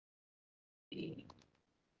Okay.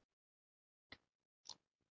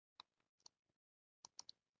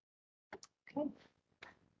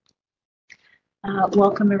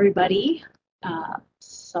 Welcome everybody.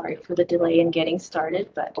 Sorry for the delay in getting started,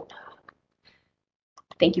 but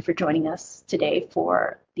thank you for joining us today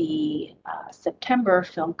for the September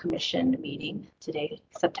Film Commission meeting. Today,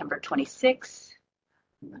 September 26th.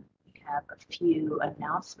 We have a few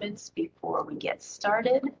announcements before we get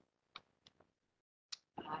started.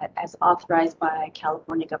 As authorized by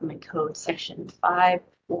California Government Code Section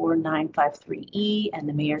 54953E and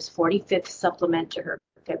the Mayor's 45th supplement to her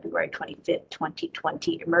February 25th,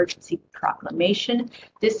 2020 emergency proclamation,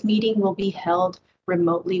 this meeting will be held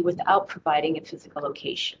remotely without providing a physical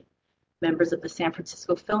location. Members of the San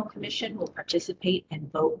Francisco Film Commission will participate and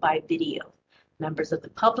vote by video. Members of the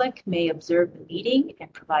public may observe the meeting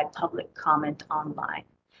and provide public comment online.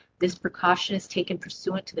 This precaution is taken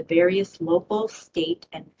pursuant to the various local, state,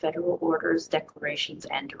 and federal orders, declarations,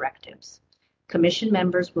 and directives. Commission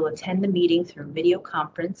members will attend the meeting through video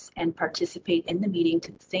conference and participate in the meeting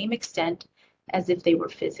to the same extent as if they were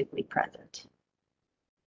physically present.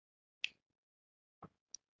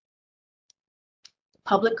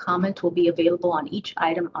 Public comment will be available on each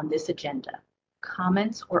item on this agenda.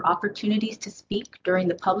 Comments or opportunities to speak during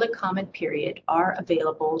the public comment period are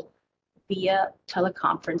available via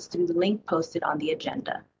teleconference through the link posted on the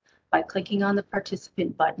agenda by clicking on the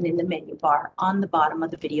participant button in the menu bar on the bottom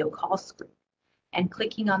of the video call screen and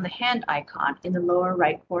clicking on the hand icon in the lower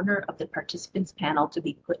right corner of the participants panel to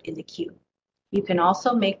be put in the queue. You can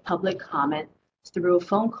also make public comment through a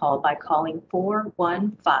phone call by calling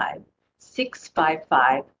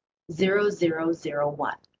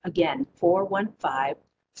 415-655-0001. Again,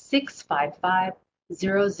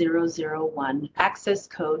 415-655-0001, access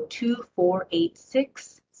code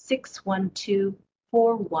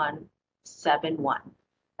 2486-612-4171.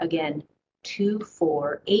 Again,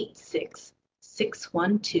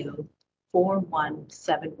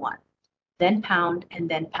 2486-612-4171. Then pound and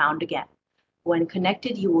then pound again. When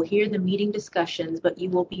connected, you will hear the meeting discussions, but you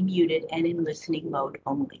will be muted and in listening mode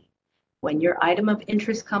only. When your item of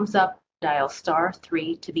interest comes up, dial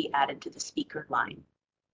 *3 to be added to the speaker line.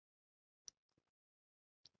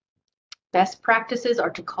 Best practices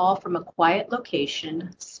are to call from a quiet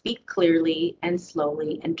location, speak clearly and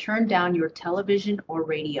slowly, and turn down your television or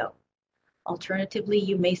radio. Alternatively,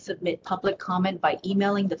 you may submit public comment by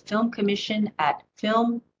emailing the Film Commission at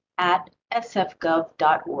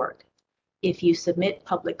film@sfgov.org. If you submit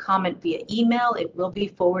public comment via email, it will be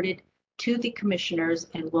forwarded to the commissioners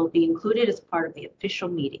and will be included as part of the official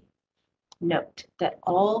meeting. Note that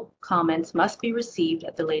all comments must be received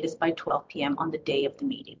at the latest by 12 p.m. on the day of the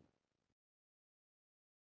meeting.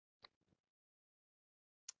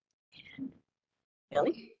 And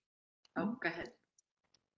Billy? Oh, go ahead.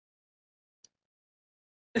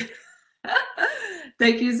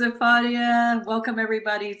 Thank you, Zephania. Welcome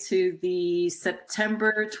everybody to the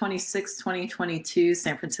September 26, 2022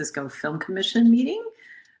 San Francisco Film Commission meeting.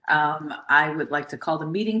 I would like to call the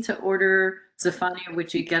meeting to order. Zephania,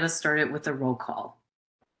 would you get us started with a roll call?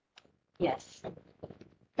 Yes.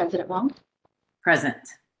 President Wong?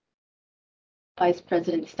 Present. Vice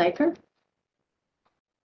President Steiker?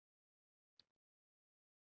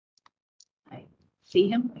 I see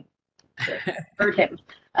him. I heard him.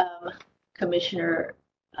 Commissioner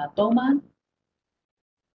Beaumont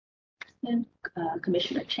and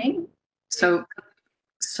Commissioner Chang. So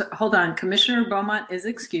hold on. Commissioner Beaumont is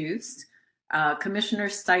excused. Commissioner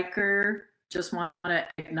Steiker, just want to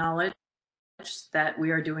acknowledge that we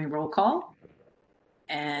are doing roll call.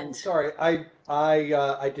 And sorry, I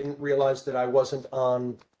didn't realize that I wasn't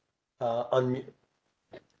on unmute.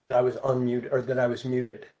 I was unmuted, or that I was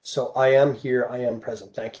muted. So I am here. I am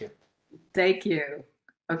present. Thank you. Thank you.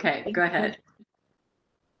 Okay, go ahead.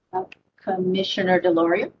 Commissioner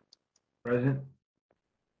DeLoria. Present.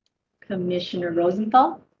 Commissioner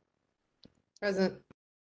Rosenthal. Present.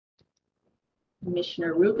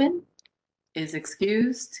 Commissioner Rubin. Is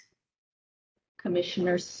excused.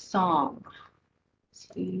 Commissioner Song.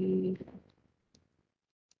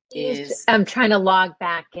 I'm trying to log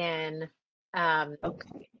back in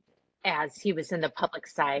Okay. as he was in the public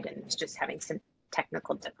side and was just having some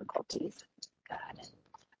technical difficulties. Got it.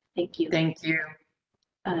 Thank you. Thank you.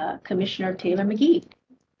 Commissioner Taylor McGee.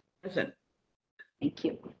 Present. Thank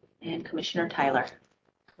you. And Commissioner Tyler.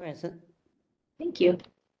 Present. Thank you.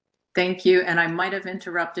 Thank you. And I might have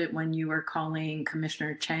interrupted when you were calling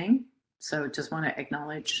Commissioner Chang. So just want to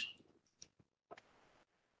acknowledge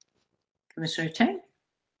Commissioner Chang.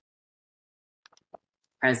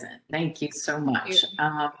 Present. Thank you so much.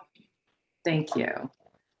 Thank you.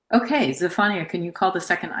 Okay, Zephania, can you call the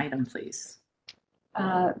second item, please?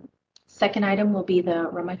 Second item will be the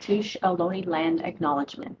Ramaytush Ohlone land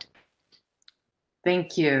acknowledgement.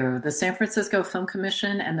 Thank you. The San Francisco Film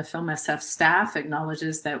Commission and the Film SF staff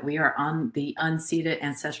acknowledges that we are on the unceded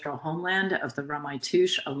ancestral homeland of the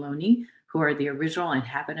Ramaytush Ohlone, who are the original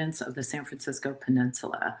inhabitants of the San Francisco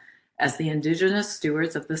Peninsula. As the indigenous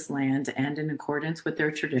stewards of this land and in accordance with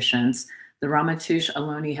their traditions, the Ramaytush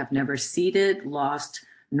Ohlone have never ceded, lost,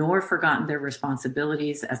 nor forgotten their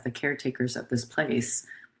responsibilities as the caretakers of this place,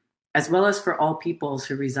 as well as for all peoples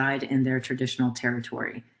who reside in their traditional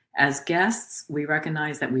territory. As guests, we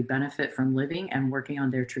recognize that we benefit from living and working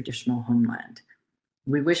on their traditional homeland.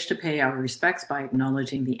 We wish to pay our respects by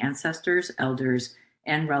acknowledging the ancestors, elders,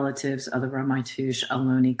 and relatives of the Ramaytush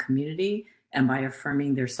Ohlone community and by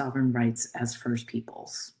affirming their sovereign rights as First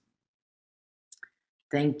Peoples.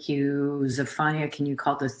 Thank you. Zephania, can you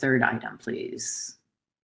call the third item, please?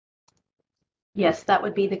 Yes, that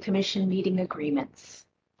would be the commission meeting agreements.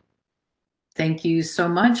 Thank you so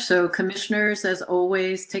much. So commissioners, as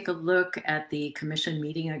always, take a look at the commission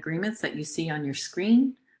meeting agreements that you see on your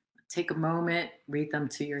screen. Take a moment, read them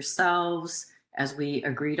to yourselves. As we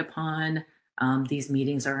agreed upon, these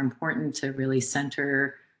meetings are important to really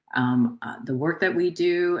center the work that we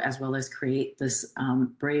do, as well as create this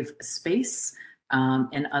brave space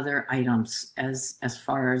and other items as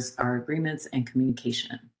far as our agreements and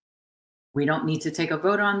communication. We don't need to take a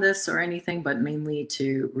vote on this or anything, but mainly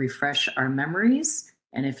to refresh our memories.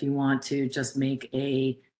 And if you want to just make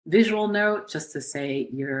a visual note, just to say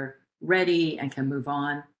you're ready and can move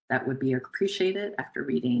on, that would be appreciated after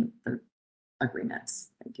reading the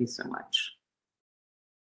agreements. Thank you so much.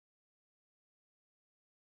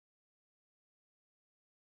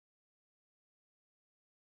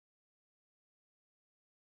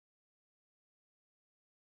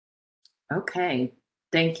 Okay.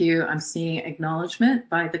 Thank you. I'm seeing acknowledgement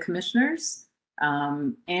by the commissioners,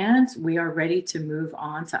 and we are ready to move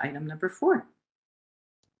on to item number 4.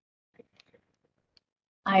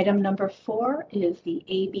 Item number 4 is the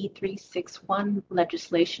AB 361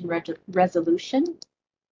 legislation resolution.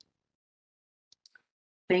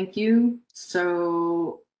 Thank you.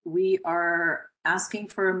 So we are asking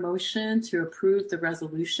for a motion to approve the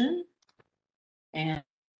resolution. And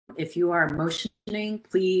if you are motioning,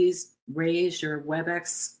 please raise your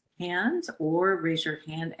WebEx hand or raise your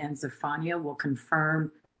hand and Zephania will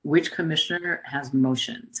confirm which commissioner has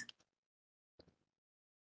motioned.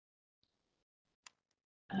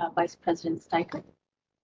 Vice President Steichen.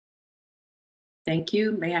 Thank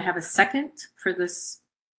you. May I have a second for this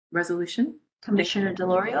resolution? Commissioner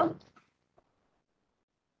Delorio.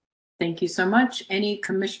 Thank you so much. Any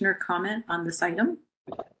commissioner comment on this item?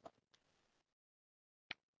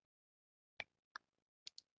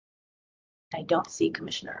 I don't see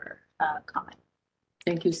commissioner comment.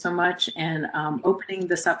 Thank you so much. And opening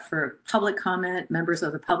this up for public comment, members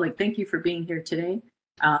of the public, thank you for being here today.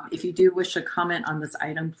 If you do wish to comment on this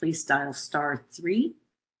item, please dial *3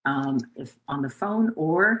 if on the phone,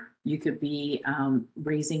 or you could be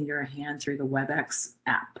raising your hand through the WebEx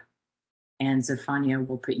app, and Zephania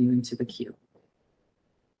will put you into the queue.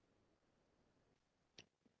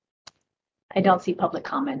 I don't see public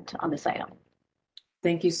comment on this item.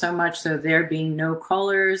 Thank you so much. So there being no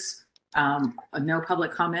callers, no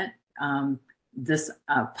public comment, this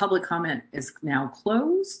public comment is now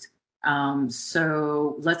closed.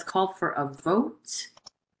 So let's call for a vote.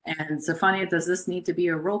 And Zephania, does this need to be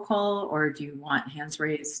a roll call or do you want hands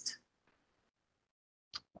raised?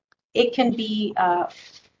 It can be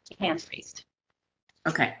hands raised.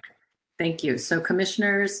 Okay, thank you. So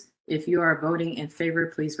commissioners, if you are voting in favor,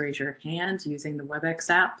 please raise your hand using the WebEx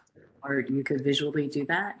app, or you could visually do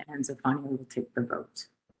that, and Zephania will take the vote.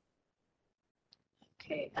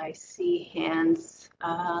 Okay, I see hands.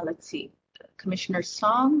 Let's see. Commissioner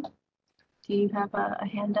Song, do you have a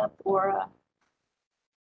hand up or a?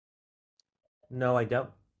 No, I don't.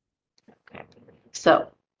 Okay, so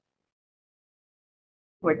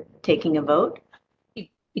we're taking a vote.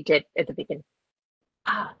 You did at the beginning.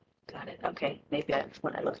 Ah, got it. Okay, maybe that's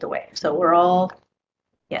when I looked away. So we're all,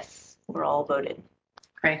 yes, we're all voted.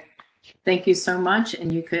 Okay, thank you so much.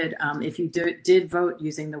 And you could, if you did vote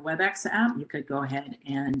using the WebEx app, you could go ahead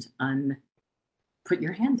and put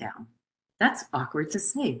your hand down. That's awkward to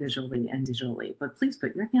say visually and digitally, but please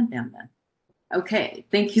put your hand down then. Okay,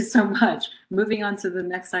 thank you so much. Moving on to the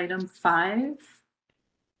next item, 5.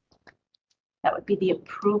 That would be the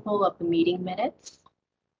approval of the meeting minutes.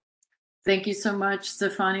 Thank you so much,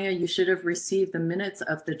 Zephania. You should have received the minutes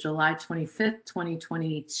of the July 25th,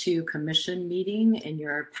 2022 commission meeting in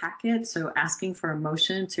your packet. So asking for a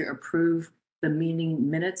motion to approve the meeting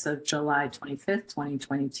minutes of July 25th,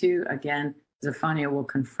 2022. Again, Zafania will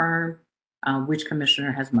confirm which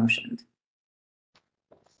commissioner has motioned.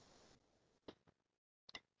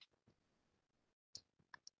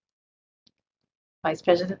 Vice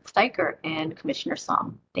President Steiger and Commissioner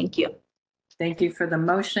Song. Thank you. Thank you for the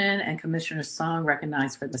motion, and Commissioner Song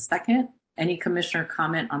recognized for the second. Any commissioner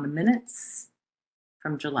comment on the minutes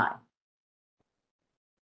from July?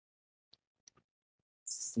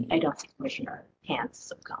 I don't see Commissioner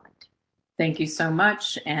Hans comment. Thank you so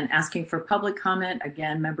much. And asking for public comment,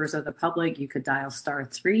 again, members of the public, you could dial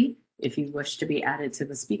 *3 if you wish to be added to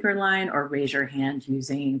the speaker line, or raise your hand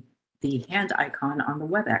using the hand icon on the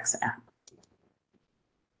WebEx app.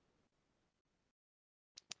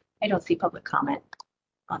 I don't see public comment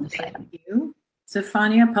on this item. Thank you.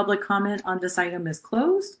 Zafania, public comment on this item is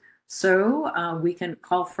closed. So we can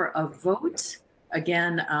call for a vote.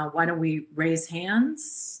 Again, why don't we raise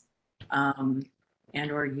hands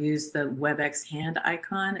and or use the WebEx hand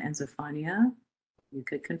icon, and Zafania, you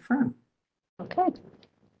could confirm. Okay.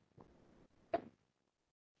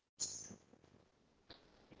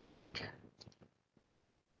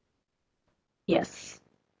 Yes.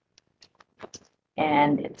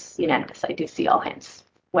 And it's unanimous. I do see all hands,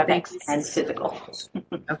 WebEx and physical.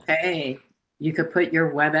 Okay, you could put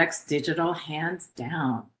your WebEx digital hands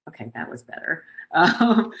down. Okay, that was better.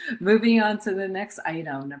 Moving on to the next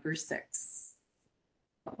item, number 6.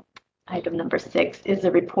 Item number 6 is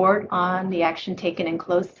a report on the action taken in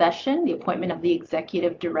closed session, the appointment of the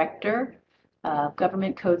executive director,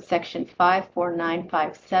 Government Code Section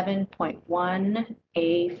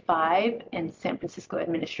 54957.1A5 and San Francisco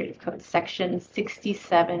Administrative Code Section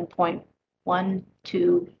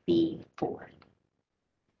 67.12B4.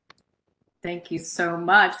 Thank you so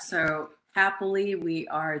much. So happily, we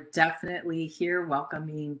are definitely here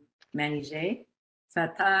welcoming Manijay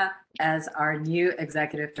Fatah as our new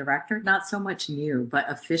executive director. Not so much new, but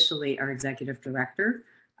officially our executive director.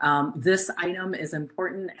 This item is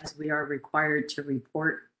important as we are required to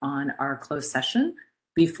report on our closed session.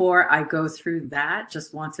 Before I go through that,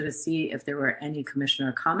 just wanted to see if there were any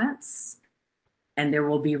commissioner comments. And there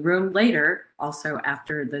will be room later, also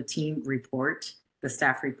after the team report, the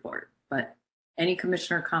staff report. But any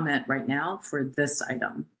commissioner comment right now for this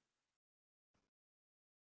item?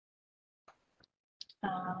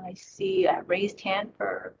 I see a raised hand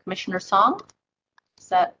for Commissioner Song. Is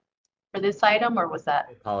that for this item, or was that?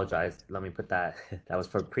 I apologize. Let me put that. That was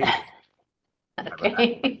for previous.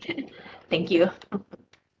 Okay. Thank you.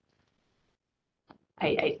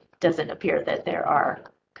 It doesn't appear that there are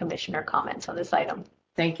commissioner comments on this item.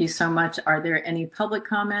 Thank you so much. Are there any public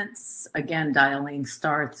comments? Again, dialing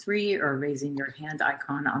 *3 or raising your hand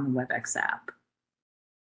icon on the WebEx app.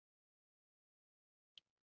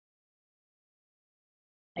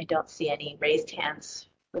 I don't see any raised hands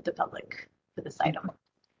with the public for this item.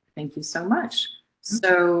 Thank you so much.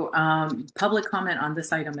 So public comment on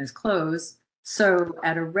this item is closed. So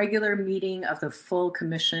at a regular meeting of the full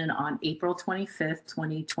commission on April 25th,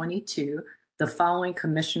 2022, the following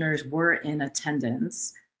commissioners were in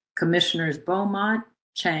attendance: Commissioners Beaumont,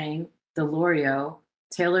 Chang, Delorio,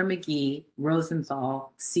 Taylor McGee,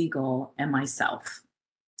 Rosenthal, Siegel, and myself.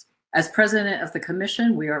 As president of the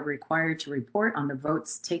commission, we are required to report on the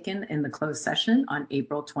votes taken in the closed session on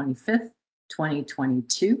April 25th,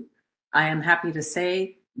 2022. I am happy to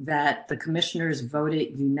say that the commissioners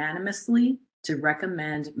voted unanimously to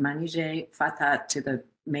recommend Manijay Fatah to the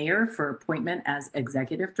mayor for appointment as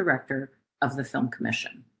executive director of the Film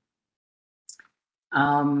Commission.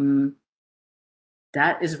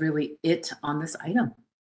 That is really it on this item.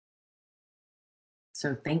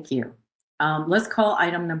 So thank you. Let's call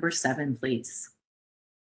item number 7, please.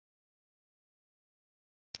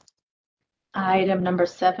 Item number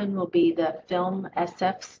 7 will be the Film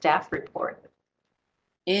SF staff report.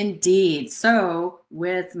 Indeed. So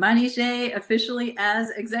with Manijay officially as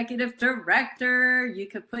executive director, you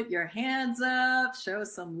could put your hands up, show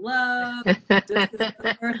some love. This is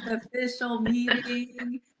the first official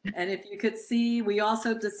meeting. And if you could see, we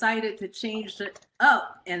also decided to change it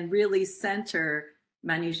up and really center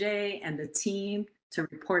Manijay and the team to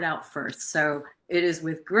report out first. So it is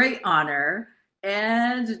with great honor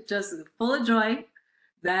and just full of joy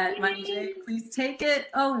that Manijay, please take it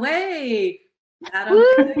away. Madam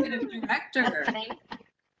Executive Director.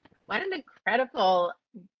 What an incredible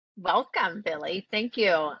welcome, Billy. Thank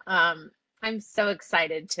you. I'm so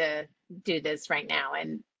excited to do this right now.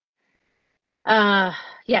 And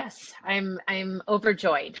yes, I'm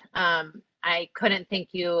overjoyed. I couldn't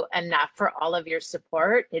thank you enough for all of your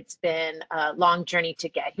support. It's been a long journey to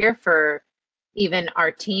get here for even our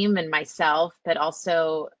team and myself, but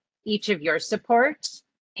also each of your support.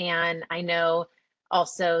 And I know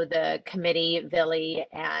Also, the committee, Billy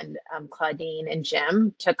and Claudine and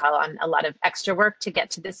Jim took on a lot of extra work to get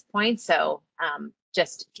to this point. So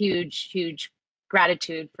just huge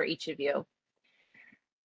gratitude for each of you.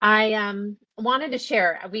 I wanted to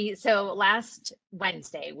share, so last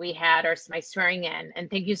Wednesday we had my swearing in, and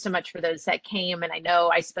thank you so much for those that came. And I know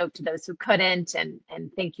I spoke to those who couldn't, and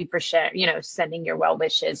thank you for sending your well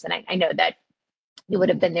wishes. And I know that you would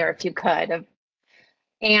have been there if you could have.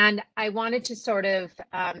 And I wanted to sort of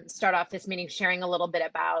start off this meeting sharing a little bit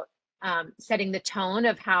about setting the tone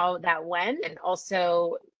of how that went, and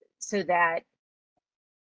also so that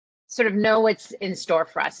sort of know what's in store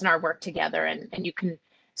for us in our work together, and you can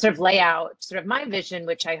sort of lay out sort of my vision,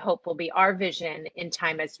 which I hope will be our vision in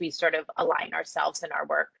time as we sort of align ourselves in our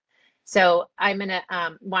work. So I'm gonna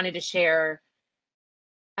wanted to share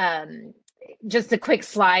just a quick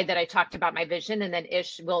slide that I talked about my vision, and then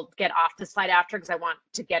Ish will get off the slide after, because I want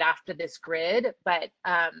to get after this grid, but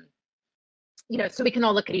so we can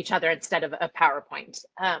all look at each other instead of a PowerPoint.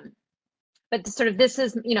 But this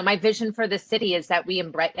is, my vision for the city is that we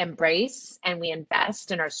embrace and we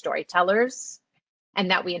invest in our storytellers, and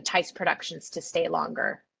that we entice productions to stay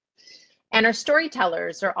longer. And our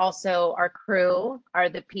storytellers are also our crew, are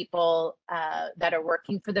the people that are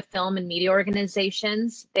working for the film and media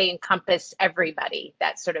organizations. They encompass everybody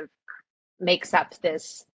that sort of makes up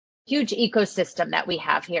this huge ecosystem that we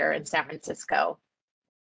have here in San Francisco.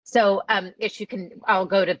 So I'll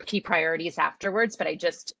go to key priorities afterwards, but if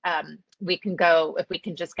we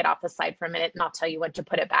can just get off the slide for a minute, and I'll tell you when to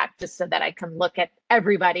put it back, just so that I can look at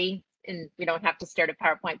everybody and we don't have to stare at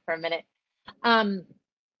PowerPoint for a minute.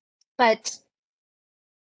 But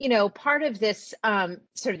part of this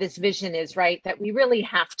sort of this vision is, right, that we really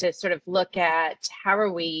have to sort of look at how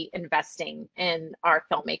are we investing in our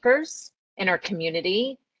filmmakers, in our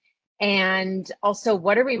community, and also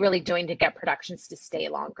what are we really doing to get productions to stay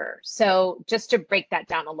longer. So just to break that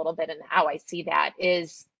down a little bit, and how I see that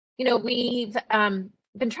is, we've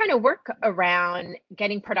been trying to work around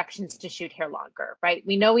getting productions to shoot here longer, right?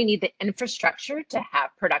 We know we need the infrastructure to have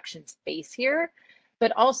production space here,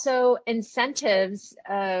 but also incentives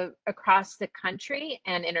across the country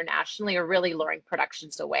and internationally are really luring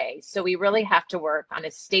productions away. So we really have to work on a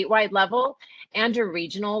statewide level and a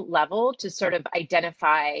regional level to sort of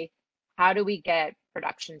identify how do we get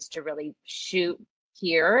productions to really shoot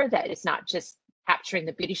here, that is not just capturing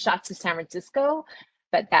the beauty shots of San Francisco,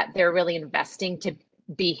 but that they're really investing to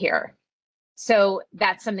be here. So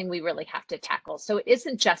that's something we really have to tackle. So it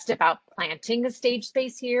isn't just about planting a stage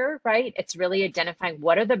space here, right? It's really identifying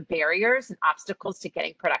what are the barriers and obstacles to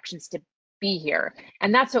getting productions to be here.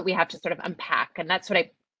 And that's what we have to sort of unpack. And that's what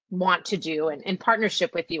I want to do in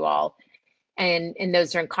partnership with you all. And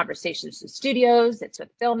those are in conversations with studios, it's with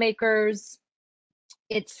filmmakers.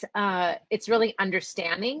 It's really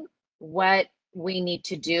understanding what we need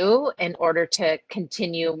to do in order to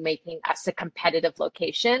continue making us a competitive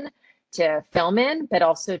location to film in, but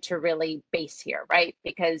also to really base here, right?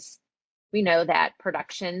 Because we know that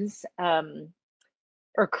productions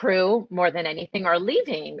or crew, more than anything, are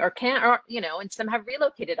leaving or and some have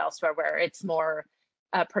relocated elsewhere where it's more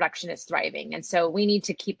production is thriving. And so we need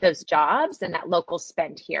to keep those jobs and that local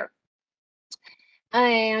spend here.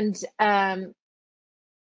 And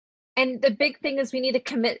the big thing is we need to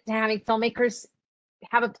commit to having filmmakers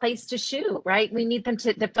have a place to shoot, right? We need them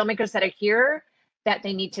the filmmakers that are here, that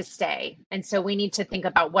they need to stay. And so we need to think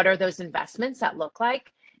about what are those investments that look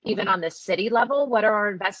like, even on the city level, what are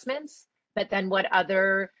our investments, but then what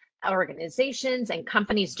other organizations and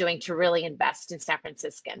companies doing to really invest in San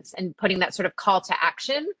Franciscans, and putting that sort of call to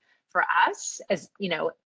action for us as,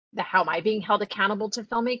 how am I being held accountable to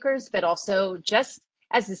filmmakers, but also just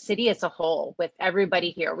as the city as a whole with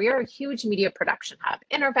everybody here. We are a huge media production hub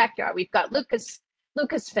in our backyard. We've got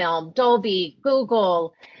Lucasfilm, Dolby,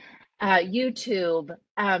 Google, YouTube,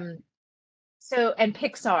 and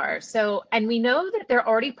Pixar. So, and we know that they're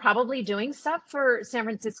already probably doing stuff for San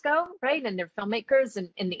Francisco, right? And they're filmmakers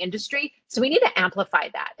in the industry. So we need to amplify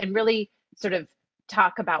that and really sort of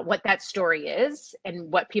talk about what that story is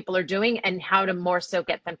and what people are doing, and how to more so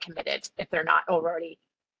get them committed if they're not already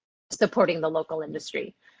supporting the local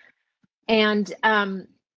industry. And so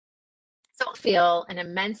I feel an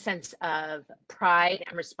immense sense of pride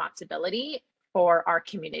and responsibility for our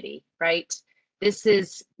community, right?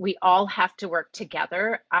 We all have to work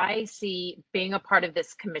together. I see being a part of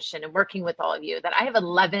this commission and working with all of you that I have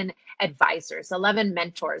 11 advisors, 11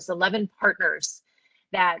 mentors, 11 partners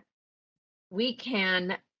that we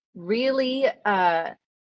can really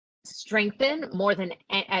strengthen more than,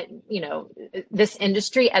 this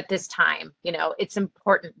industry at this time. It's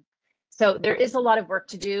important So there is a lot of work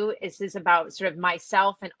to do. This is about sort of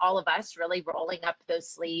myself and all of us really rolling up those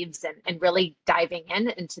sleeves and really diving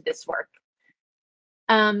into this work.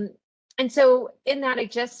 And so in that, I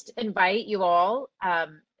just invite you all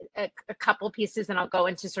a couple pieces, and I'll go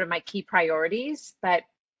into sort of my key priorities. But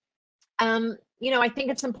I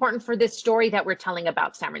think it's important for this story that we're telling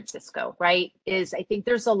about San Francisco, right? I think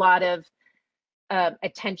there's a lot of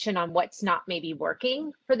attention on what's not maybe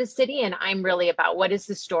working for the city. And I'm really about what is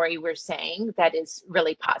the story we're saying that is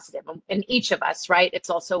really positive in each of us, right? It's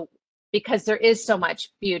also because there is so much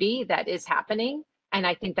beauty that is happening. And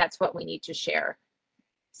I think that's what we need to share.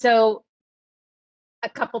 So a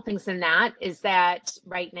couple things in that is that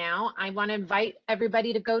right now, I want to invite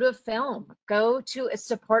everybody to go to a film, go to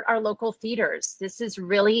support our local theaters. This is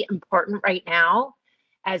really important right now,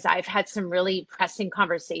 as I've had some really pressing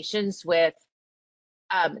conversations with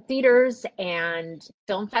theaters and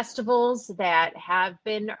film festivals that have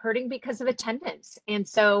been hurting because of attendance. And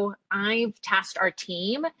so I've tasked our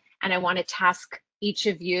team, and I want to task each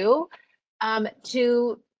of you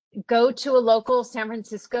to go to a local San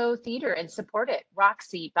Francisco theater and support it.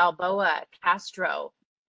 Roxy, Balboa, Castro,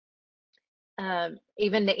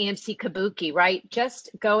 even the AMC Kabuki, right? Just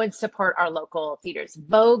go and support our local theaters.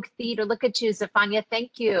 Vogue Theater, look at you, Zafania,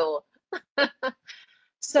 thank you.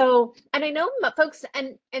 So, and I know folks,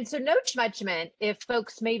 and so no judgment if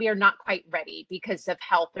folks maybe are not quite ready because of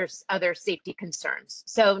health or other safety concerns.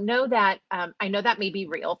 So know that, I know that may be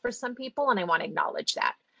real for some people, and I want to acknowledge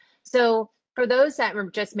that. So for those that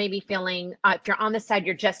are just maybe feeling, if you're on the side,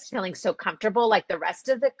 you're just feeling so comfortable like the rest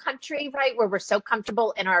of the country, right? Where we're so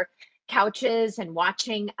comfortable in our couches and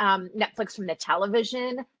watching Netflix from the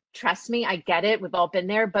television. Trust me, I get it. We've all been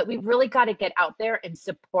there, but we've really got to get out there and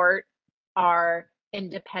support our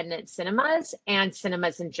independent cinemas and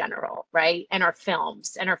cinemas in general, right? And our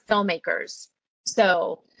films and our filmmakers.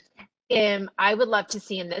 So I would love to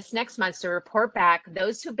see in this next month to report back.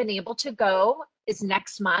 Those who've been able to go is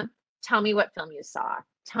next month. Tell me what film you saw.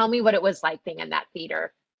 Tell me what it was like being in that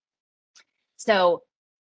theater. So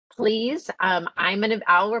please,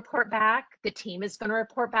 I'll report back. The team is going to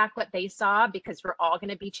report back what they saw, because we're all going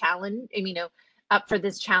to be challenged, up for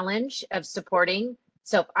this challenge of supporting.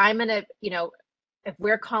 So if I'm going to, if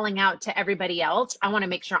we're calling out to everybody else, I want to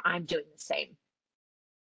make sure I'm doing the same.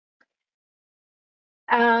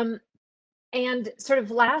 And sort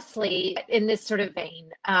of lastly, in this sort of vein,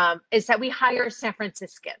 is that we hire San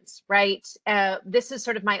Franciscans, right? This is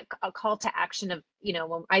sort of my call to action of,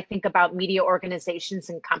 when I think about media organizations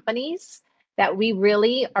and companies, that we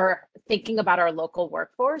really are thinking about our local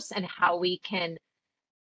workforce and how we can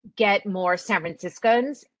get more San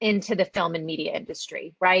Franciscans into the film and media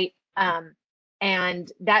industry, right?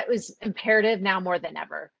 And that was imperative now more than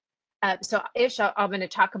ever. So Ish, I'm going to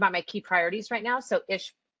talk about my key priorities right now. So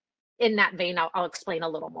Ish, in that vein, I'll explain a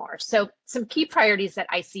little more. So some key priorities that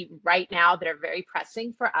I see right now that are very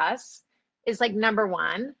pressing for us is like, number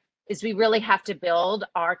one, is we really have to build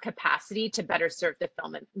our capacity to better serve the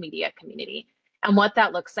film and media community. And what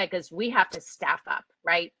that looks like is we have to staff up,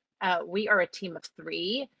 right? We are a team of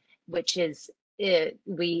 3, which is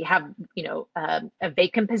we have, a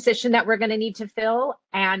vacant position that we're going to need to fill.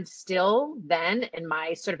 And still then in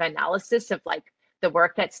my sort of analysis of like the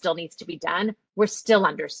work that still needs to be done, we're still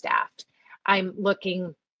understaffed. I'm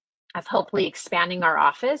looking of hopefully expanding our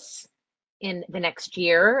office in the next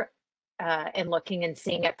year and looking and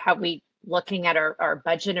seeing at how we looking at our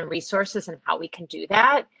budget and resources and how we can do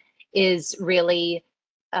that is really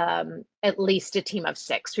at least a team of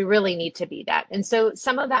 6. We really need to be that. And so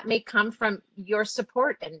some of that may come from your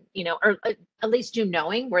support and, or at least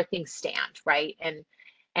knowing where things stand, right?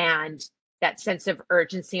 And that sense of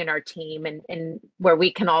urgency in our team and where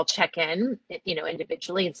we can all check in,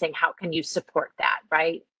 individually and saying, how can you support that,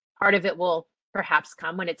 right? Part of it will perhaps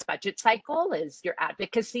come when it's budget cycle, is your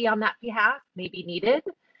advocacy on that behalf may be needed.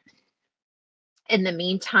 In the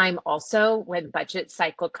meantime, also, when budget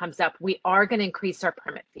cycle comes up, we are going to increase our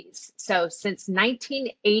permit fees. So since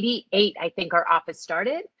 1988, I think our office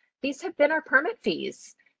started, these have been our permit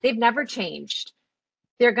fees. They've never changed.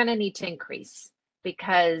 They're going to need to increase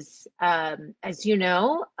because, as you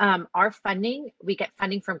know, our funding, we get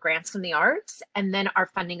funding from grants from the arts, and then our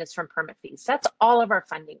funding is from permit fees. That's all of our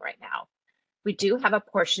funding right now. We do have a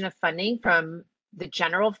portion of funding from the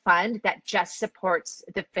general fund that just supports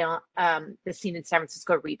the film, the Scene in San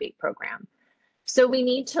Francisco rebate program. So we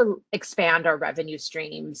need to expand our revenue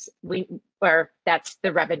streams. That's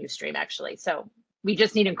the revenue stream actually. So we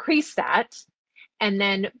just need to increase that, and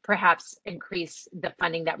then perhaps increase the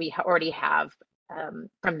funding that we already have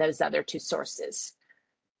from those other 2 sources,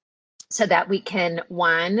 so that we can,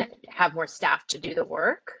 1, have more staff to do the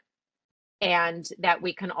work, and that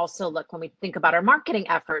we can also look when we think about our marketing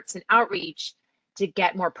efforts and outreach to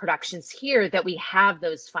get more productions here, that we have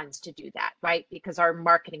those funds to do that, right? Because our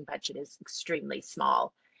marketing budget is extremely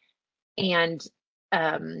small. And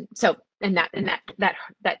so, and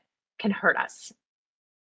that can hurt us.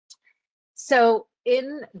 So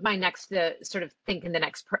in my next, sort of thinking the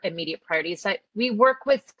next immediate priorities, that we work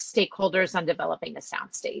with stakeholders on developing a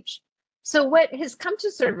soundstage. So what has come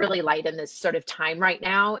to sort of really light in this sort of time right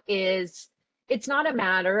now is it's not a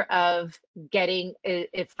matter of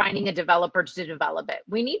finding a developer to develop it.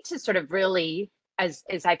 We need to sort of really, as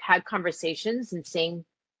I've had conversations and seeing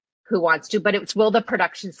who wants to, but it's, will the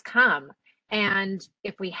productions come? And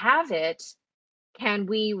if we have it, can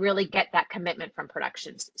we really get that commitment from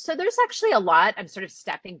productions? So there's actually a lot. I'm sort of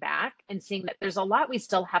stepping back and seeing that there's a lot we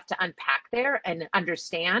still have to unpack there and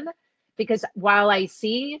understand, because while I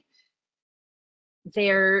see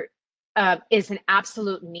there is an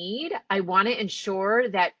absolute need, I want to ensure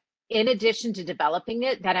that in addition to developing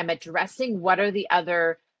it, that I'm addressing what are the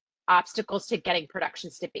other obstacles to getting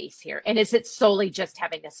productions to base here. And is it solely just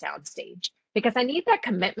having a sound stage? Because I need that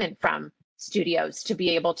commitment from studios to be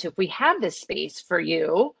able to, if we have this space for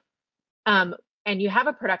you, and you have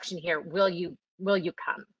a production here, will you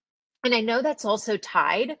come? And I know that's also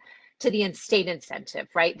tied to the state incentive,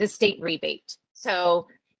 right? The state rebate. So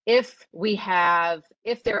if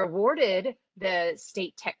they're awarded the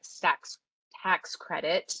state tax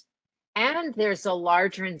credit, and there's a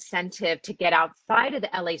larger incentive to get outside of the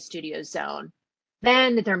LA studio zone,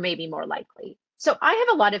 then they're maybe more likely. So I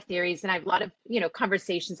have a lot of theories, and I have a lot of,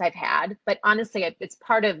 conversations I've had, but honestly, it's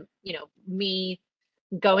part of, me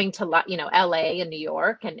going to, LA and New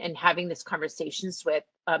York and having these conversations with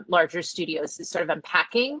larger studios, is sort of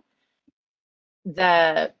unpacking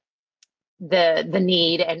the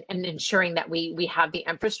need and ensuring that we have the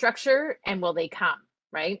infrastructure, and will they come,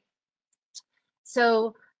 right?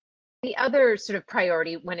 So the other sort of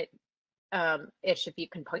priority when it, Ish, if you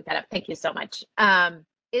can point that up, thank you so much,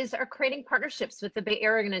 is our creating partnerships with the Bay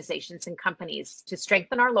Area organizations and companies to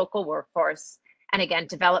strengthen our local workforce, and again,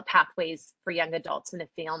 develop pathways for young adults in the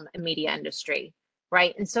film and media industry,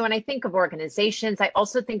 right? And so when I think of organizations, I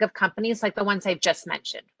also think of companies like the ones I've just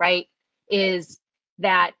mentioned, right? Is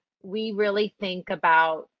that we really think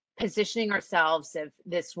about positioning ourselves of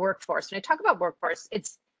this workforce. When I talk about workforce,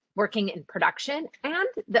 it's working in production, and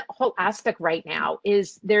the whole aspect right now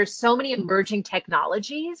is there's so many emerging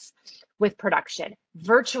technologies with production.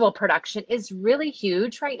 Virtual production is really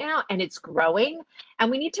huge right now, and it's growing,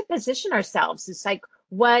 and we need to position ourselves. It's like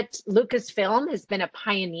what Lucasfilm has been a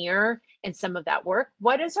pioneer in some of that work.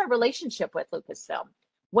 What is our relationship with Lucasfilm?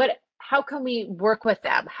 How can we work with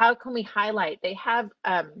them? How can we highlight? They have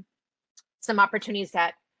some opportunities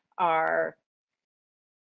that are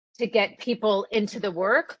to get people into the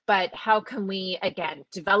work, but how can we, again,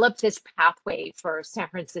 develop this pathway for San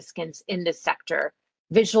Franciscans in this sector,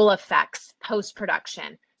 visual effects,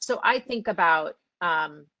 post-production. So I think about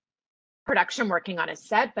production working on a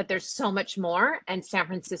set, but there's so much more. And San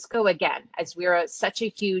Francisco, again, as we're such a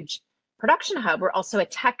huge production hub, we're also a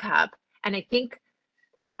tech hub. And I think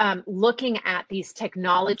looking at these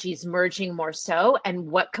technologies merging more so,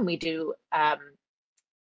 and what can we do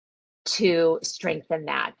to strengthen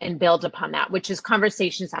that and build upon that, which is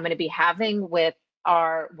conversations I'm going to be having with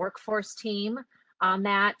our workforce team on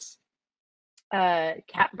that.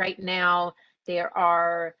 Right now, there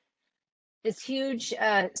are this huge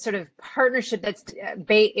sort of partnership that's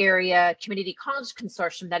Bay Area Community College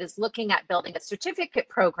Consortium that is looking at building a certificate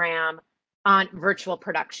program on virtual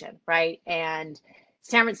production, right? And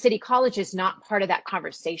San Francisco City College is not part of that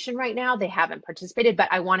conversation right now. They haven't participated, but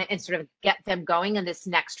I want to sort of get them going in this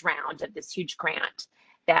next round of this huge grant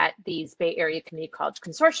that these Bay Area Community College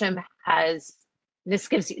Consortium has. This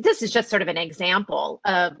is just sort of an example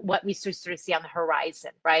of what we sort of see on the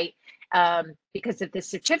horizon, right? Because if the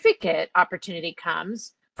certificate opportunity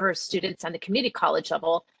comes for students on the community college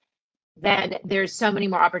level, then there's so many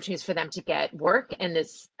more opportunities for them to get work in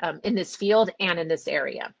this field and in this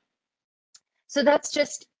area. So that's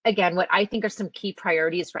just, again, what I think are some key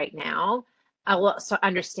priorities right now. I will also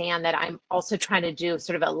understand that I'm also trying to do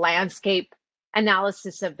sort of a landscape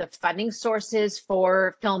analysis of the funding sources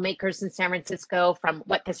for filmmakers in San Francisco from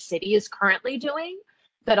what the city is currently doing,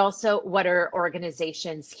 but also what are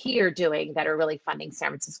organizations here doing that are really funding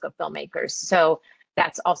San Francisco filmmakers. So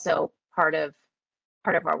that's also part of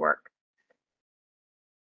our work.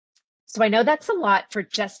 So I know that's a lot for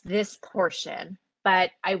just this portion,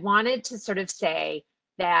 but I wanted to sort of say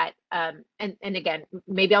that, and again,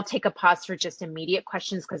 maybe I'll take a pause for just immediate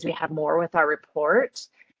questions because we have more with our report.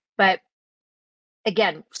 But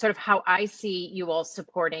again, sort of how I see you all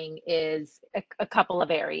supporting is a couple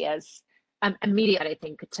of areas. Immediate, I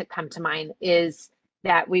think, to come to mind is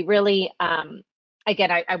that we really,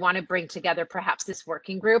 again, I want to bring together perhaps this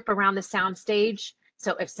working group around the soundstage.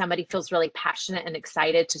 So if somebody feels really passionate and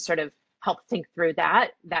excited to sort of help think through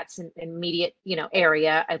that, that's an immediate,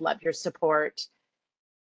 area. I'd love your support.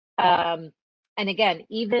 And again,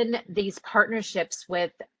 even these partnerships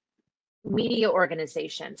with media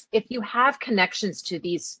organizations, if you have connections to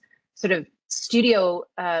these sort of studios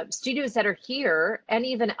that are here and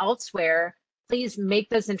even elsewhere, please make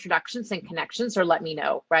those introductions and connections or let me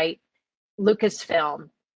know, right? Lucasfilm,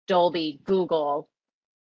 Dolby, Google,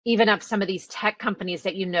 even of some of these tech companies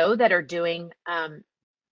that that are doing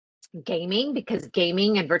gaming, because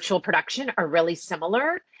gaming and virtual production are really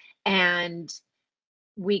similar. And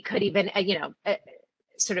we could even,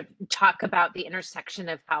 sort of talk about the intersection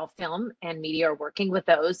of how film and media are working with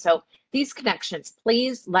those. So these connections,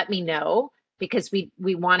 please let me know, because we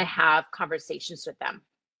want to have conversations with them.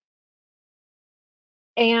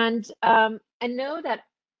 And know that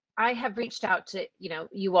I have reached out to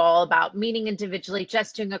you all about meeting individually,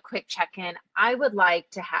 just doing a quick check-in. I would like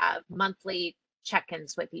to have monthly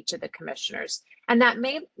check-ins with each of the commissioners, and that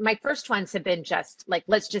my first ones have been just like,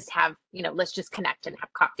 let's just have let's just connect and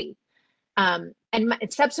have coffee. And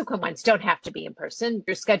subsequent ones don't have to be in person.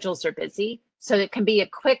 Your schedules are busy, so it can be a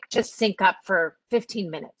quick just sync up for 15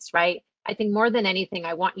 minutes, right? I think more than anything,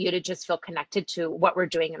 I want you to just feel connected to what we're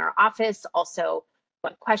doing in our office. Also,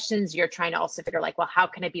 what questions you're trying to also figure, like, well, how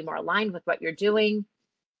can I be more aligned with what you're doing?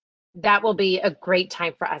 That will be a great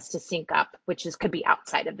time for us to sync up, which could be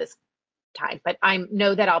outside of this time. But I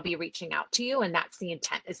know that I'll be reaching out to you, and that's the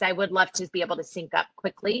intent, is I would love to be able to sync up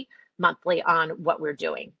quickly, monthly, on what we're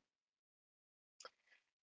doing.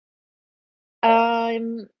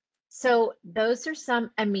 So those are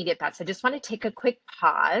some immediate thoughts. I just want to take a quick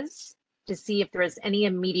pause to see if there is any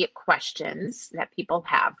immediate questions that people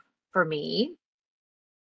have for me.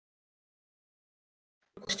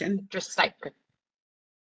 Question. Just like,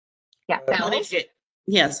 yeah, Valerie?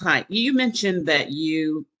 Yes, hi. You mentioned that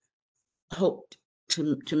you hoped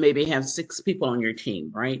to maybe have 6 people on your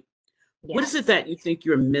team, right? Yes. What is it that you think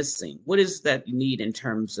you're missing? What is that you need in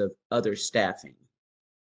terms of other staffing?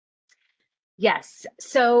 Yes.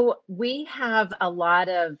 So we have a lot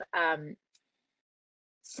of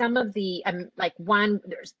some of the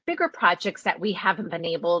there's bigger projects that we haven't been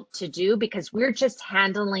able to do because we're just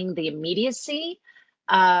handling the immediacy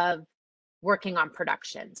of working on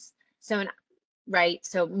productions. So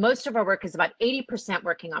most of our work is about 80%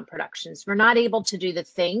 working on productions. We're not able to do the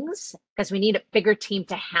things because we need a bigger team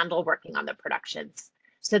to handle working on the productions,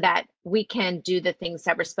 so that we can do the things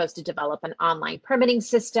that we're supposed to develop an online permitting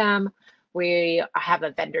system. We have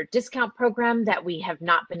a vendor discount program that we have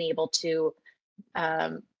not been able to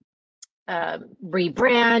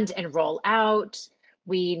rebrand and roll out.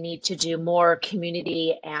 We need to do more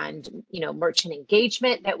community and merchant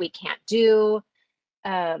engagement that we can't do.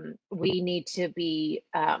 We need to be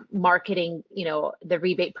marketing the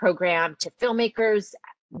rebate program to filmmakers.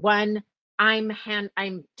 I'm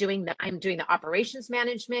doing the operations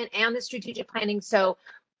management and the strategic planning. So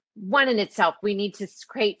one in itself, we need to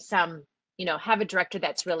create some, have a director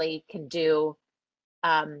that's really can do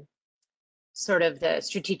sort of the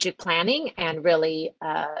strategic planning and really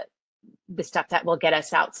the stuff that will get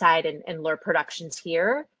us outside and lure productions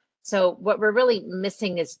here. So what we're really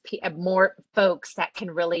missing is more folks that can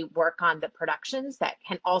really work on the productions, that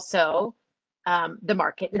can also the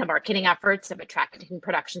marketing efforts of attracting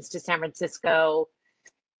productions to San Francisco.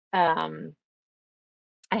 I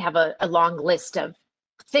have a long list of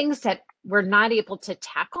things that we're not able to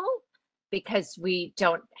tackle because we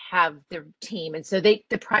don't have the team. And so the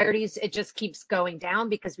priorities, it just keeps going down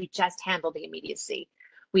because we just handle the immediacy.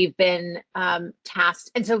 We've been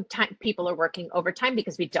tasked, and so people are working overtime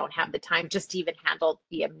because we don't have the time just to even handle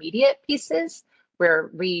the immediate pieces. We're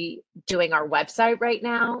redoing our website right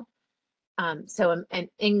now. So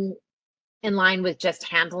in line with just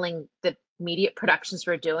handling the immediate productions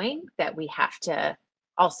we're doing, that we have to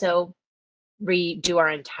also redo our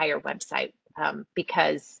entire website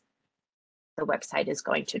because the website is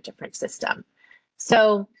going to a different system.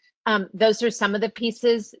 So those are some of the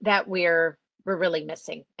pieces that we're really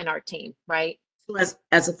missing in our team, right? So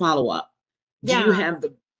as a follow-up, do you have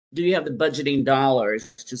the budgeting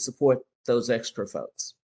dollars to support those extra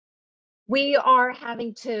folks? We are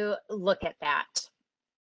having to look at that.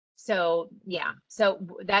 So yeah, so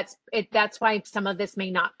that's it. That's why some of this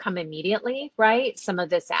may not come immediately, right? Some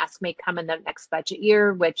of this ask may come in the next budget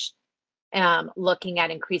year, which looking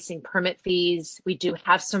at increasing permit fees, we do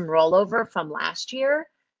have some rollover from last year.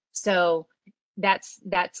 So that's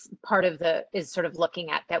part of the is sort of looking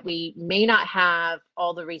at that we may not have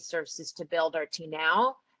all the resources to build our team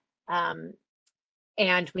now.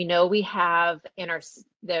 And we know we have in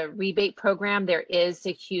the rebate program, there is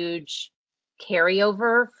a huge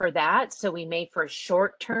carryover for that. So we may for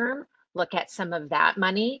short term look at some of that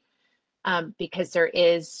money because there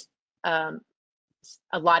is a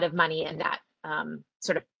lot of money in that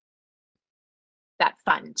sort of that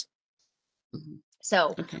fund. Mhm.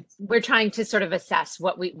 So Okay. we're trying to sort of assess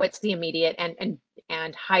what's the immediate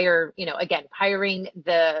and hire, you know, again, hiring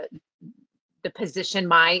the position,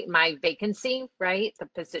 my vacancy, right? The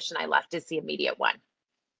position I left is the immediate one.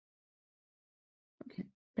 Okay.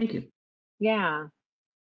 Thank you. Yeah.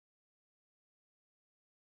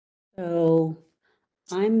 So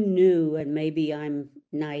I'm new and maybe I'm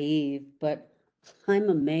naive, but I'm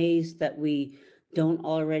amazed that we don't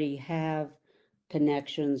already have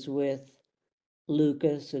connections with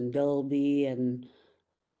Lucas and Dolby and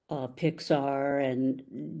Pixar.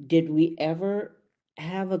 And did we ever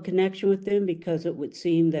have a connection with them? Because it would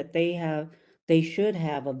seem that they should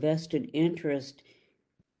have a vested interest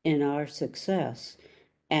in our success.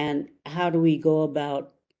 And how do we go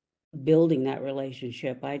about building that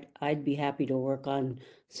relationship? I'd be happy to work on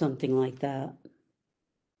something like that.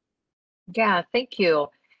 Yeah, thank you.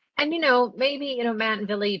 And, you know, maybe, you know, Matt and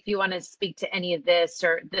Billy, if you want to speak to any of this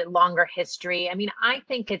or the longer history, I mean, I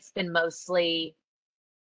think it's been mostly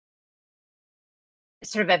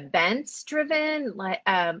sort of events driven, like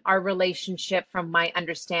our relationship from my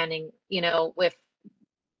understanding, you know, with,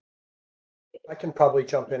 I can probably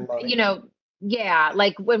jump in, Bonnie. you know, yeah,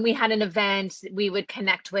 like when we had an event, we would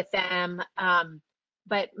connect with them.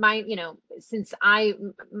 But my, you know, since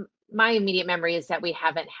my immediate memory is that we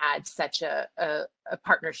haven't had such a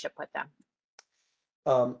partnership with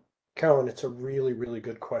them. Carolyn, it's a really, really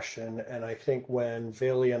good question. And I think when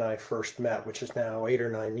Vali and I first met, which is now 8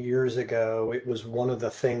 or 9 years ago, it was one of the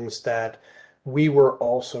things that we were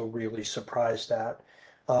also really surprised at.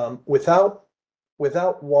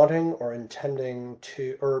 Without wanting or intending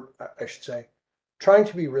to, or I should say, trying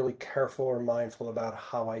to be really careful or mindful about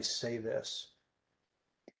how I say this.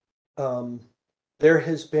 There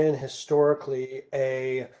has been historically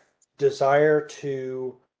a desire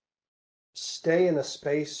to stay in a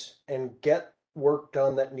space and get work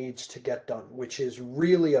done that needs to get done, which is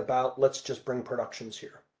really about let's just bring productions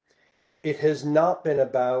here. It has not been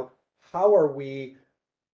about how are we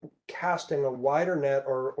casting a wider net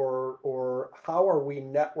or how are we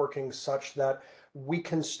networking such that we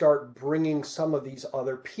can start bringing some of these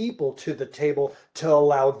other people to the table to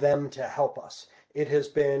allow them to help us. It has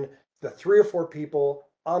been the 3 or 4 people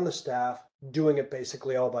on the staff doing it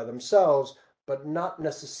basically all by themselves, but not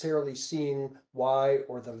necessarily seeing why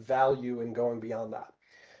or the value in going beyond that.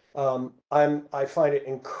 I find it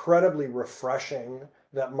incredibly refreshing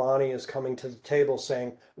that Monty is coming to the table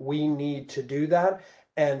saying we need to do that,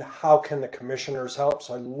 and how can the commissioners help?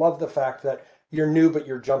 So I love the fact that you're new, but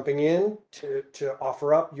you're jumping in to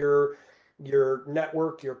offer up your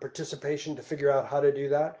network, your participation to figure out how to do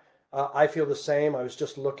that. I feel the same. I was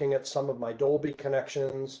just looking at some of my Dolby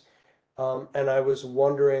connections, and I was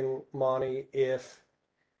wondering, Monty, if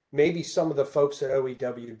maybe some of the folks at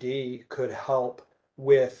OEWD could help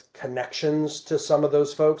with connections to some of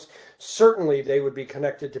those folks. Certainly they would be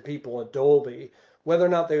connected to people at Dolby. Whether or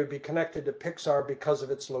not they would be connected to Pixar because of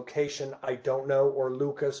its location, I don't know, or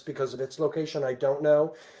Lucas because of its location, I don't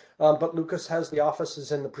know. But Lucas has the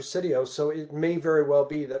offices in the Presidio, so it may very well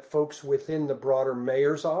be that folks within the broader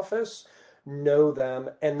mayor's office know them,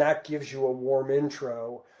 and that gives you a warm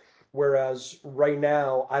intro. Whereas right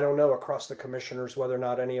now, I don't know across the commissioners whether or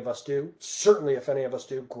not any of us do. Certainly, if any of us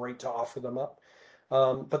do, great to offer them up.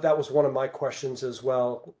 But that was one of my questions as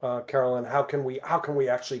well, Carolyn. How can we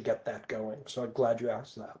actually get that going? So I'm glad you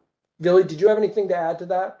asked that. Billy, did you have anything to add to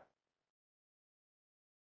that?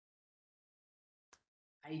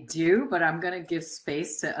 I do, but I'm going to give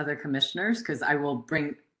space to other commissioners because I will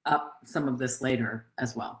bring up some of this later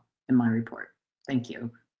as well in my report. Thank you.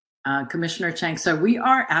 Commissioner Chang, so we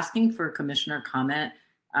are asking for commissioner comment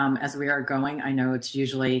as we are going. I know it's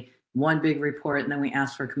usually one big report and then we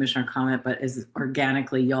ask for commissioner comment, but is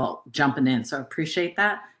organically y'all jumping in. So I appreciate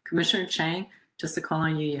that. Commissioner Chang, just to call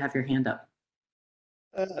on you, you have your hand up.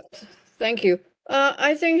 Thank you.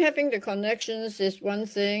 I think having the connections is one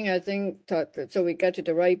thing. I think so we get to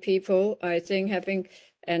the right people. I think having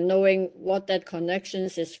and knowing what that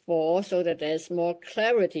connections is for, so that there's more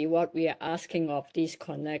clarity what we are asking of these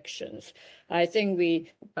connections. I think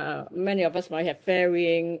many of us might have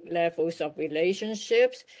varying levels of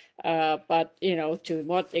relationships, but to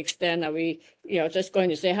what extent are we, just going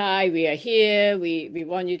to say, hi, we are here, we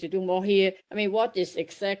want you to do more here? I mean, what is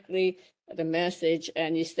exactly the message,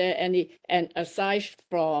 and is there any, and aside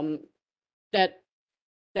from that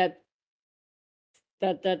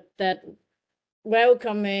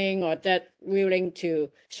welcoming or that willing to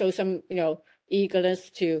show some, eagerness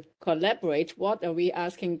to collaborate, what are we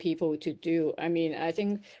asking people to do? I mean, I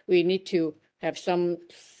think we need to have some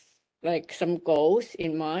goals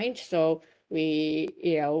in mind, so we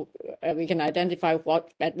can identify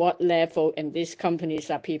at what level in these companies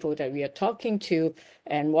are people that we are talking to,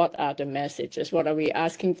 and what are the messages, what are we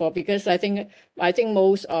asking for? Because I think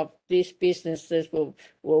most of these businesses will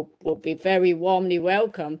be very warmly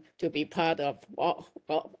welcome to be part of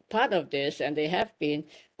this, and they have been.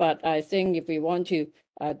 But I think if we want to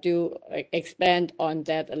expand on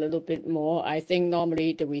that a little bit more, I think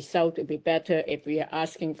normally the result would be better if we are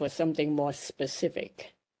asking for something more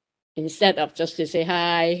specific, instead of just to say,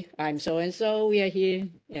 hi, I'm so and so, we are here.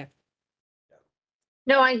 Yeah.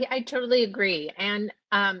 No, I totally agree. And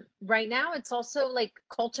right now it's also like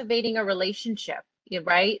cultivating a relationship,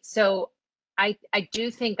 right? So I do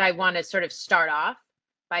think I want to sort of start off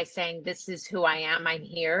by saying, this is who I am, I'm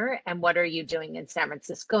here, and what are you doing in San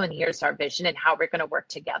Francisco? And here's our vision and how we're going to work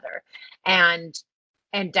together. And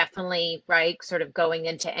definitely, right, sort of going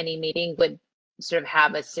into any meeting would sort of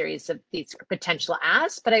have a series of these potential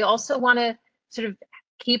asks, but I also want to sort of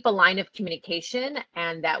keep a line of communication,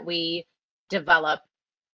 and that we develop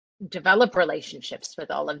relationships with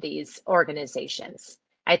all of these organizations.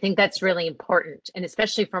 I think that's really important, and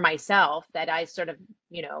especially for myself, that I sort of,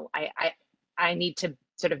 I need to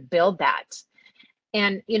sort of build that.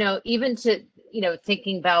 And, even to,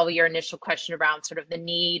 thinking, Val, your initial question around sort of the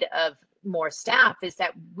need of more staff, is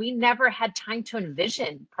that we never had time to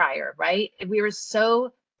envision prior, right? We were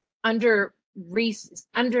so under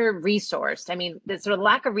resourced. I mean, the sort of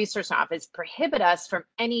lack of resource office prohibit us from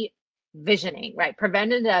any visioning, right?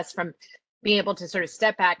 Prevented us from being able to sort of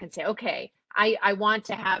step back and say, okay, I want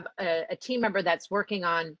to have a team member that's working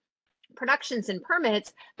on productions and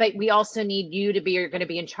permits, but we also need you to be, you're going to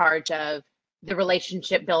be in charge of the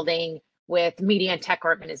relationship building with media and tech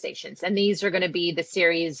organizations. And these are going to be the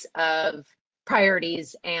series of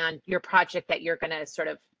priorities and your project that you're going to sort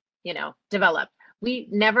of, develop. We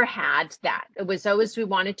never had that. It was always we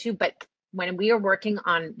wanted to, but when we are working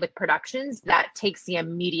on with productions, that takes the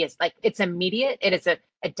immediate, like it's immediate. It is a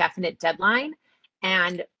definite deadline,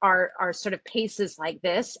 and our sort of paces like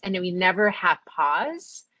this, and we never have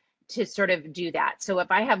pause to sort of do that. So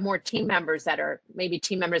if I have more team members that are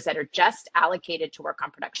just allocated to work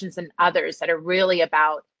on productions, and others that are really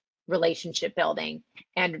about relationship building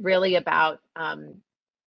and really about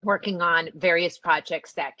working on various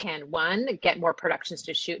projects that can, one, get more productions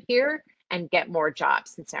to shoot here and get more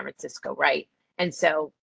jobs in San Francisco, right? And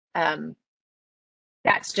so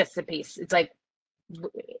that's just the piece. It's like,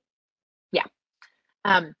 yeah.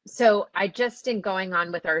 So I just, in going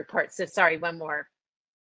on with our report, so sorry, one more,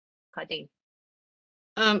 Claudine.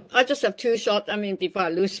 I just have two short, before I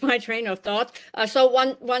lose my train of thought. So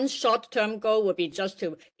one short-term goal would be just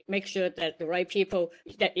to make sure that the right people,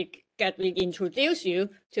 that we introduce you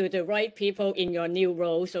to the right people in your new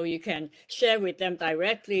role, so you can share with them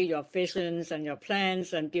directly your visions and your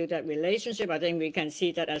plans and build that relationship. I think we can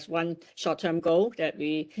see that as one short-term goal that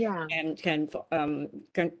we can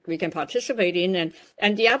participate in.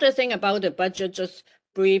 And the other thing about the budget, just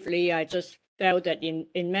briefly, I just felt that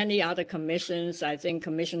in many other commissions, I think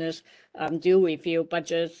commissioners do review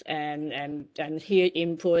budgets and hear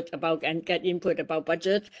input about and get input about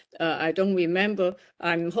budget. I don't remember.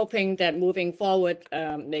 I'm hoping that moving forward,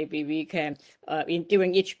 maybe we can,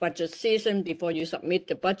 during each budget season, before you submit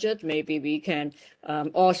the budget, maybe we can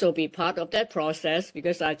also be part of that process,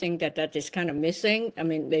 because I think that is kind of missing. I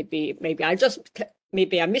mean, maybe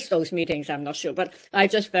I missed those meetings, I'm not sure, but I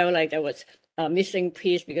just felt like there was a missing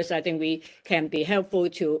piece, because I think we can be helpful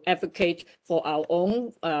to advocate for our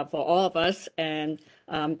own, for all of us. And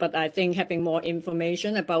but I think having more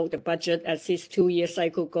information about the budget as this 2-year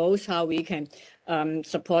cycle goes, how we can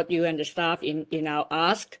support you and the staff in our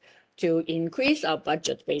ask to increase our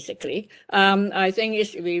budget, basically. I think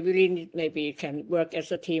we really need, maybe can work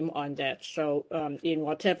as a team on that. So in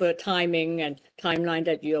whatever timing and timeline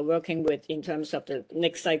that you're working with in terms of the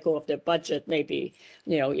next cycle of the budget, maybe,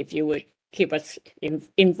 if you would keep us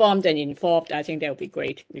informed and involved, I think that would be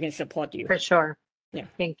great. We can support you. For sure. Yeah.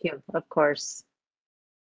 Thank you. Of course.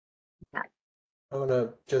 I want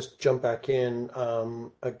to just jump back in.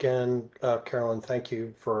 Again, Carolyn, thank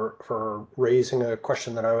you for raising a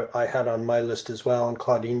question that I had on my list as well. And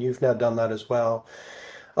Claudine, you've now done that as well.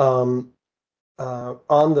 On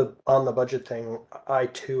the budget thing, I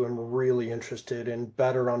too am really interested in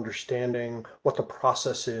better understanding what the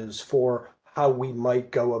process is for how we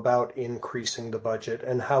might go about increasing the budget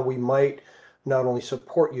and how we might not only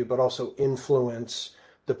support you, but also influence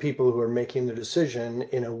the people who are making the decision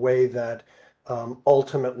in a way that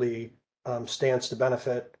ultimately stands to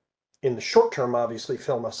benefit in the short term, obviously,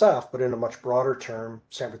 Film SF, but in a much broader term,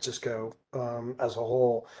 San Francisco as a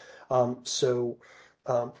whole. So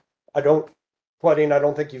I don't, Claudine, I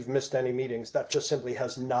don't think you've missed any meetings. That just simply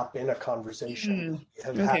has not been a conversation we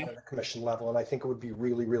have had at a commission level. And I think it would be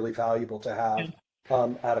really, really valuable to have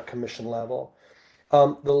at a commission level.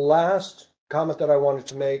 The last comment that I wanted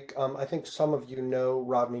to make, I think some of you know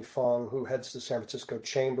Rodney Fong, who heads the San Francisco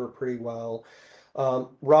Chamber pretty well.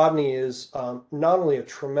 Rodney is not only a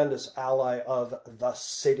tremendous ally of the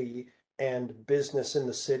city and business in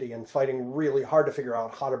the city and fighting really hard to figure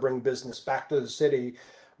out how to bring business back to the city.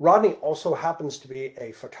 Rodney also happens to be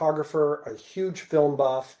a photographer, a huge film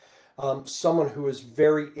buff, someone who is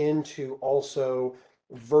very into also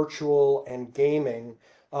virtual and gaming.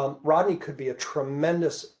 Rodney could be a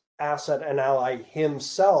tremendous asset and ally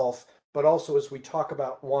himself, but also as we talk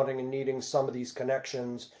about wanting and needing some of these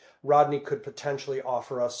connections, Rodney could potentially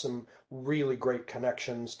offer us some really great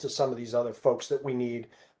connections to some of these other folks that we need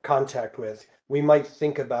contact with. We might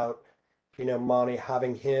think about, Monty,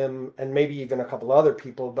 having him and maybe even a couple other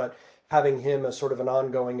people, but having him as sort of an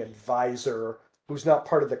ongoing advisor who's not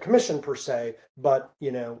part of the commission per se, but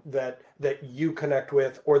that you connect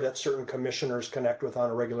with or that certain commissioners connect with on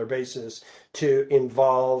a regular basis to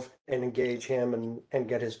involve and engage him and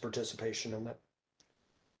get his participation in that.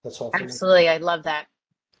 That's all. Absolutely. I love that.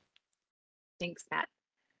 Thanks, Matt.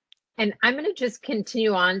 And I'm going to just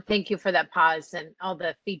continue on. Thank you for that pause and all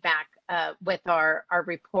the feedback with our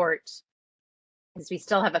report, as we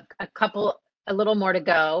still have a little more to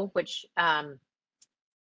go, which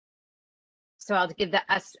so I'll give the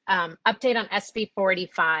update on SB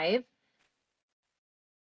 485.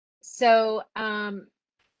 So SB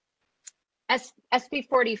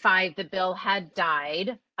 485, the bill had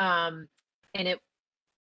died, and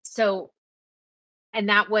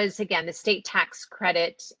that was, again, the state tax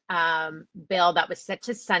credit bill that was set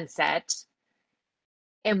to sunset.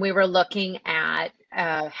 And we were looking at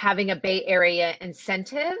having a Bay Area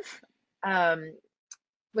incentive,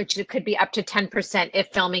 which it could be up to 10% if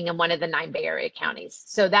filming in one of the 9 Bay Area counties.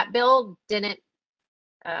 So that bill didn't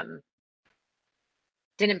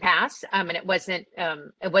pass, and it wasn't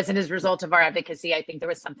as a result of our advocacy. I think there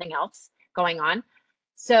was something else going on.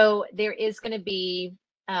 So there is going to be,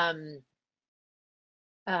 so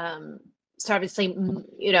obviously,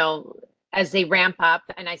 as they ramp up,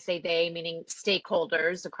 and I say they, meaning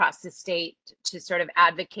stakeholders across the state, to sort of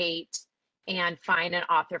advocate and find an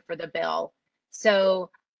author for the bill. So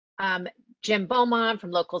Jim Beaumont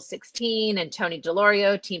from Local 16 and Tony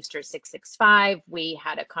Delorio, Teamster 665, we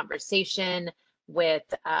had a conversation with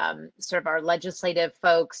sort of our legislative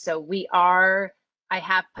folks. So I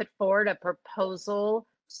have put forward a proposal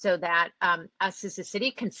so that us as a city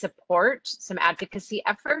can support some advocacy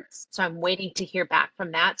efforts. So I'm waiting to hear back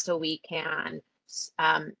from that so we can,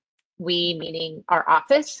 we meaning our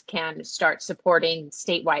office, can start supporting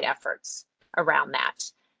statewide efforts around that.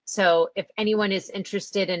 So if anyone is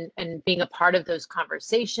interested in being a part of those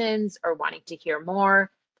conversations or wanting to hear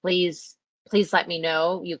more, please let me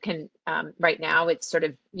know. You can, right now it's sort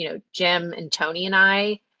of, Jim and Tony and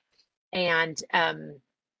I, and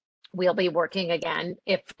we'll be working again,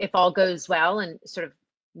 if all goes well and sort of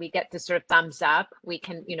we get the sort of thumbs up, we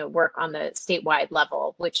can, work on the statewide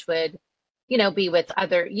level, which would, be with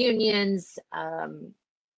other unions,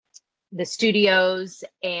 the studios,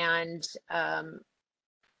 and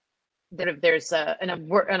there's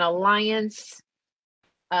an alliance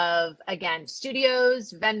of, again,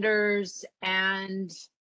 studios, vendors, and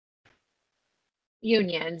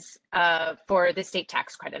unions for the state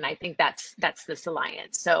tax credit. And I think that's this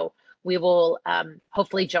alliance. So we will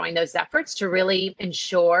hopefully join those efforts to really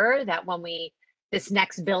ensure that when this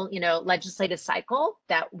next bill, legislative cycle,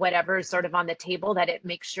 that whatever is sort of on the table, that it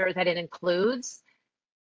makes sure that it includes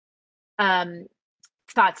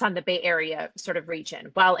thoughts on the Bay Area sort of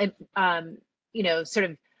region. While it, sort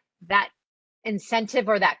of that incentive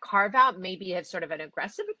or that carve out maybe have sort of an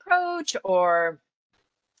aggressive approach,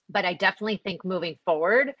 but I definitely think moving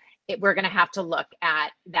forward, we're going to have to look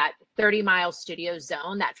at that 30-mile studio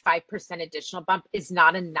zone. That 5% additional bump is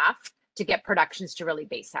not enough to get productions to really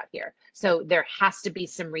base out here. So there has to be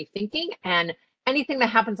some rethinking, and anything that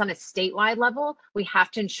happens on a statewide level, we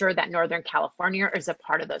have to ensure that Northern California is a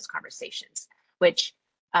part of those conversations, which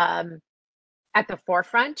at the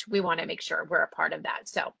forefront, we want to make sure we're a part of that.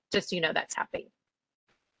 So just so you know, that's happening.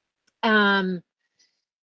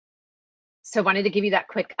 So wanted to give you that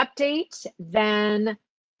quick update. Then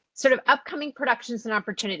sort of upcoming productions and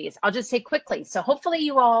opportunities. I'll just say quickly. So hopefully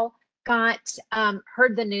you all got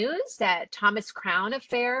heard the news that Thomas Crown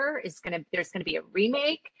Affair there's gonna be a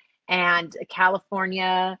remake, and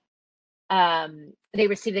California, they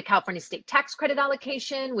received the California state tax credit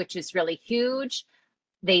allocation, which is really huge.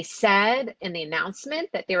 They said in the announcement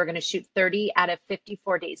that they were going to shoot 30 out of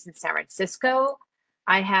 54 days in San Francisco.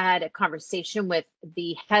 I had a conversation with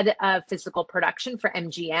the head of physical production for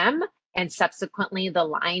MGM and subsequently the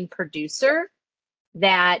line producer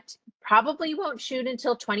that probably won't shoot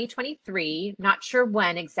until 2023. Not sure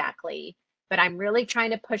when exactly, but I'm really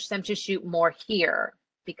trying to push them to shoot more here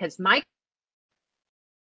because my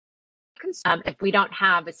if we don't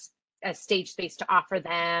have a stage space to offer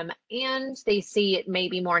them, and they see it may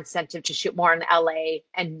be more incentive to shoot more in LA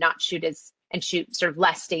and not shoot shoot sort of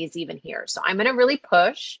less days even here. So I'm going to really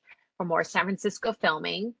push for more San Francisco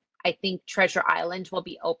filming. I think Treasure Island will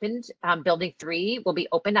be opened. Building 3 will be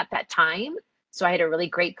open at that time. So I had a really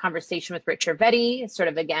great conversation with Richard Vetty, sort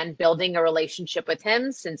of again building a relationship with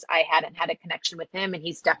him since I hadn't had a connection with him, and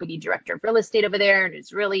he's deputy director of real estate over there and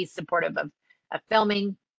is really supportive of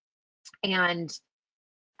filming. And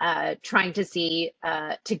trying to see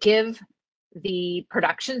to give the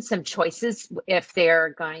production some choices if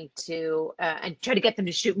they're going to and try to get them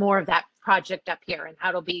to shoot more of that project up here and how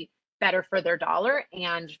it'll be better for their dollar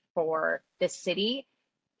and for the city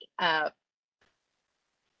to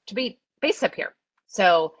be based up here.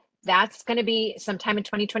 So that's going to be sometime in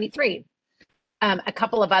 2023. A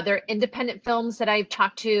couple of other independent films that I've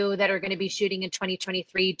talked to that are going to be shooting in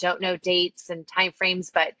 2023, don't know dates and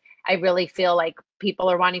timeframes, but I really feel like people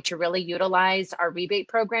are wanting to really utilize our rebate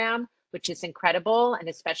program, which is incredible. And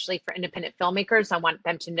especially for independent filmmakers, I want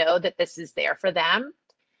them to know that this is there for them.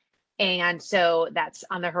 And so that's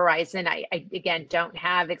on the horizon. I again, don't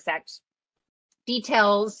have exact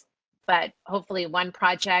details, but hopefully one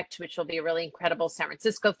project, which will be a really incredible San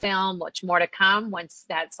Francisco film, much more to come once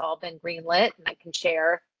that's all been greenlit and I can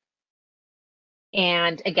share.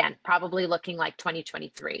 And again, probably looking like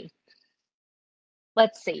 2023.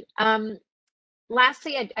 Let's see.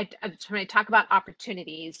 Lastly, I'm trying to talk about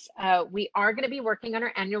opportunities. We are going to be working on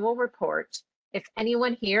our annual report. If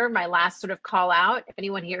anyone here, my last sort of call out, if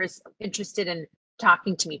anyone here is interested in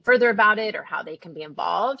talking to me further about it or how they can be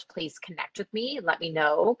involved, please connect with me. Let me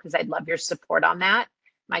know because I'd love your support on that.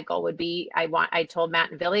 My goal would be, I told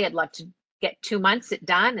Matt and Billy, I'd love to get 2 months it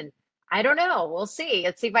done. And I don't know, we'll see.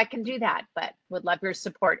 Let's see if I can do that, but would love your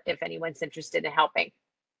support if anyone's interested in helping.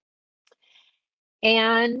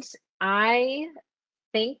 And I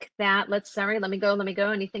think that let me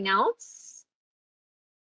go. Anything else?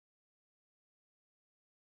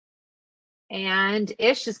 And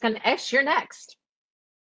Ish, you're next.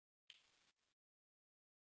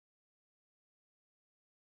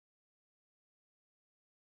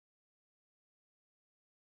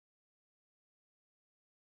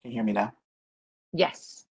 Can you hear me now?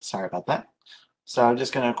 Yes. Sorry about that. So I'm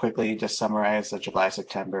just going to quickly just summarize the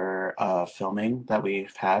July-September filming that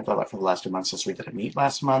we've had for the last 2 months since we didn't meet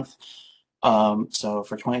last month. So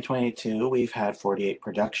for 2022, we've had 48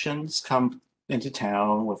 productions come into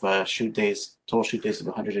town with total shoot days of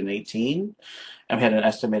 118. And we had an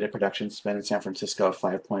estimated production spend in San Francisco of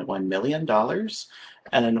 $5.1 million.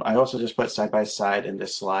 And I also just put side by side in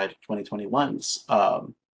this slide 2021's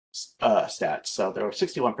stats. So there were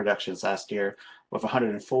 61 productions last year with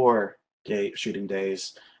 104 shooting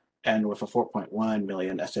days and with a 4.1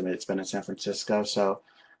 million estimated spend in San Francisco. So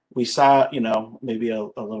we saw, maybe a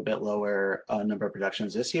little bit lower number of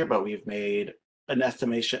productions this year, but we've made an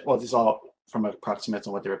estimation. Well, this is all from approximates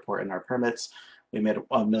on what they report in our permits. We made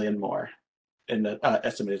 1 million more in the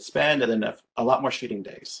estimated spend and then a lot more shooting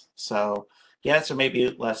days. So yeah, so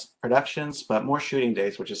maybe less productions, but more shooting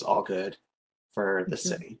days, which is all good for the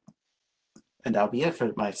city. And that'll be it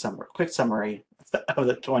for my quick summary of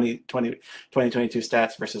the 2022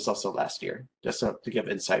 stats versus also last year, just so to give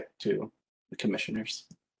insight to the commissioners.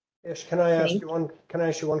 Ish, can I ask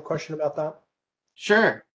you one question about that?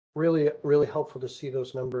 Sure. Really, really helpful to see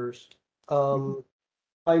those numbers.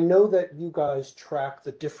 I know that you guys track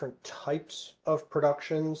the different types of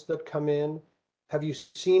productions that come in. Have you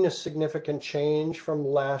seen a significant change from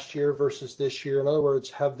last year versus this year? In other words,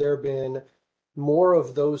 have there been more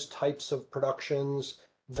of those types of productions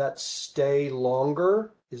that stay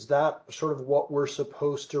longer? Is that sort of what we're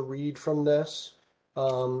supposed to read from this?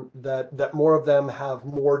 that more of them have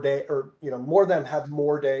more day, or more of them have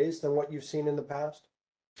more days than what you've seen in the past?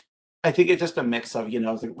 I think it's just a mix of,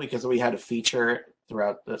 because we had a feature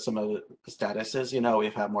throughout some of the statuses,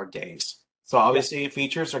 we've had more days. So obviously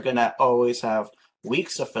features are gonna always have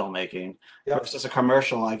weeks of filmmaking versus a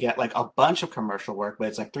commercial. I get like a bunch of commercial work, but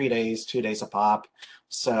it's like 3 days, 2 days a pop.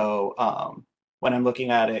 So when I'm looking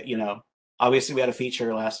at it, obviously we had a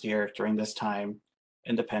feature last year during this time,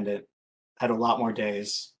 independent, had a lot more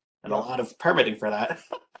days and a lot of permitting for that.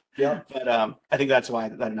 But I think that's why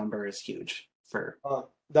that number is huge for.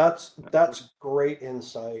 That's great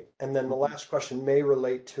insight. And then the last question may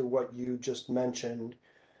relate to what you just mentioned.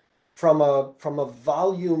 From a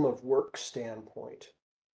volume of work standpoint,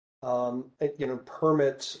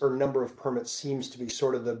 permits or number of permits seems to be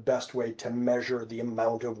sort of the best way to measure the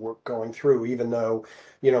amount of work going through, even though,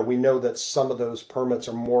 we know that some of those permits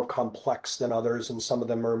are more complex than others and some of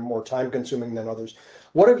them are more time consuming than others.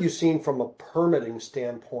 What have you seen from a permitting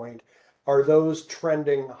standpoint? Are those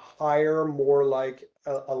trending higher, more like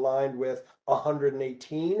aligned with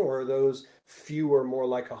 118, or are those fewer, more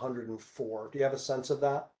like 104? Do you have a sense of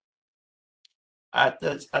that? At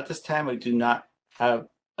this time, I do not have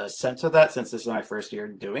a sense of that since this is my first year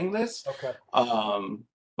doing this. Okay.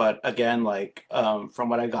 But again, like from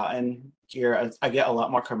what I've gotten here, I get a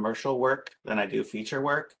lot more commercial work than I do feature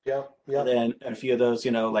work. Yeah. And then a few of those,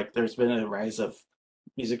 like there's been a rise of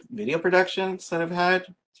music video productions that I've had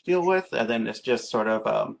to deal with, and then it's just sort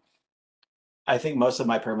of I think most of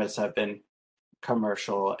my permits have been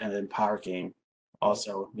commercial, and then parking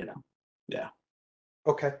also, yeah.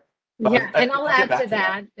 Okay. But Yeah, and I'll I'll get add back to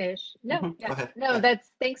that, Ish. No, Mhm. Go ahead. no, Yeah.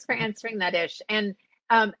 thanks for answering that, Ish. And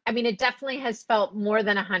I mean, it definitely has felt more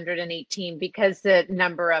than 118 because the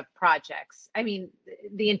number of projects. I mean,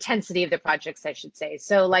 the intensity of the projects, I should say.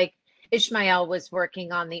 So, like Ishmael was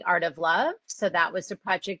working on The Art of Love, so that was a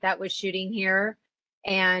project that was shooting here,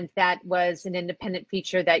 and that was an independent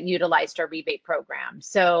feature that utilized our rebate program.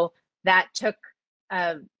 So that took,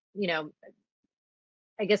 you know,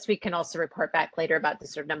 I guess we can also report back later about the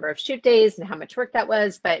sort of number of shoot days and how much work that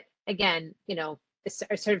was. But again,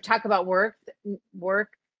 sort of talk about work.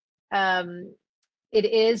 It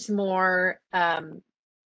is more time,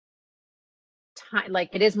 like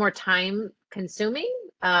it is more time consuming.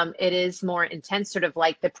 It is more intense, sort of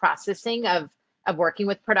like the processing of working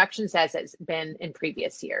with productions as it's been in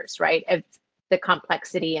previous years, right? Of the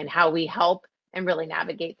complexity and how we help and really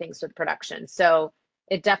navigate things with production. So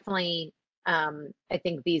it definitely, I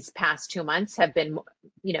think these past 2 months have been,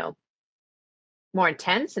 more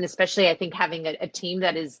intense, and especially I think having a team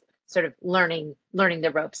that is sort of learning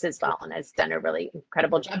the ropes as well, and has done a really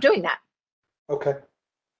incredible job doing that. Okay.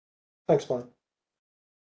 Thanks, Molly.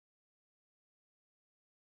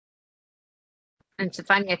 And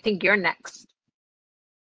Stefania, I think you're next.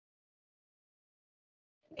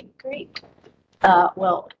 Okay, great.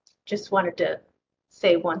 Well, just wanted to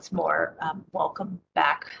say once more, welcome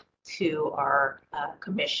back to our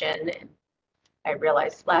commission. I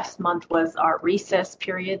realized last month was our recess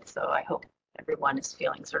period, so I hope everyone is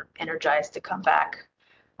feeling sort of energized to come back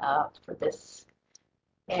for this.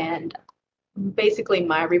 And basically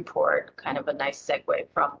my report, kind of a nice segue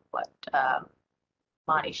from what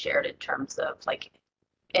Monty shared in terms of like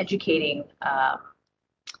educating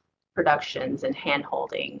productions and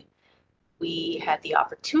hand-holding. We had the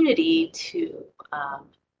opportunity to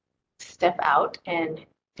step out and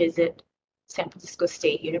visit San Francisco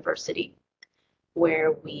State University,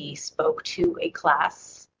 where we spoke to a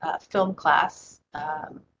class, film class,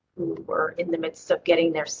 who were in the midst of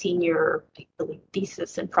getting their senior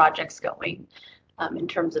thesis and projects going in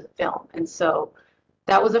terms of film. And so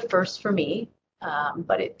that was a first for me,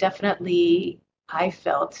 but it definitely, I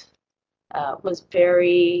felt, was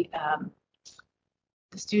very,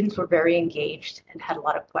 the students were very engaged and had a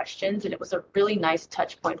lot of questions, and it was a really nice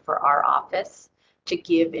touch point for our office to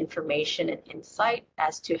give information and insight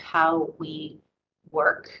as to how we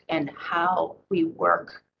work and how we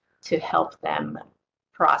work to help them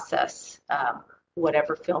process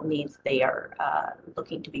whatever film needs they are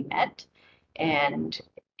looking to be met, and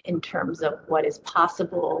in terms of what is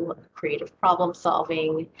possible, creative problem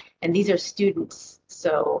solving. And these are students,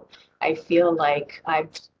 so I feel like I've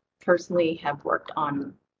personally have worked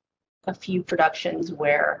on a few productions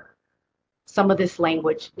where some of this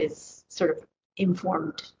language is sort of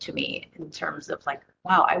informed to me in terms of like,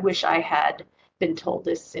 wow, I wish I had been told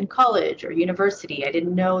this in college or university. I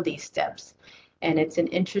didn't know these steps. And it's an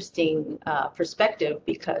interesting perspective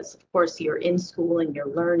because, of course, you're in school and you're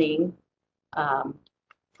learning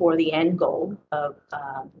for the end goal of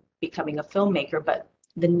becoming a filmmaker, but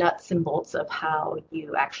the nuts and bolts of how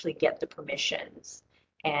you actually get the permissions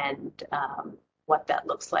and what that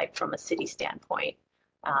looks like from a city standpoint.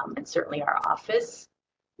 And certainly our office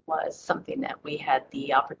was something that we had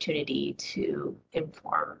the opportunity to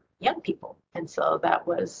inform young people. And so that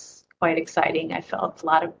was quite exciting. I felt a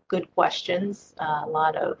lot of good questions, a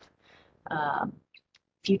lot of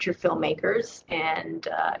future filmmakers, and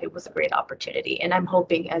it was a great opportunity. And I'm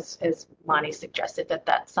hoping, as Monty suggested, that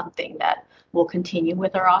that's something that will continue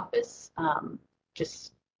with our office,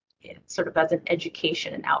 just sort of as an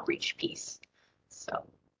education and outreach piece. So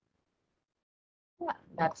yeah,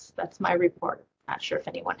 that's my report. Not sure if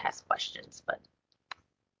anyone has questions, but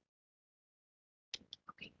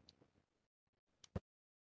okay.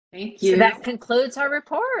 Thank you. So that concludes our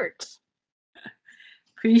report.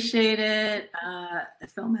 Appreciate it. The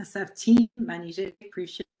Film SF team, Manijit,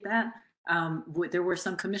 appreciate that. There were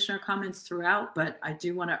some commissioner comments throughout, but I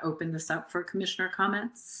do want to open this up for commissioner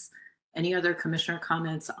comments. Any other commissioner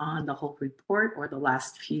comments on the whole report or the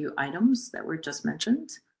last few items that were just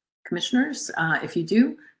mentioned? Commissioners, if you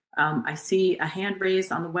do, I see a hand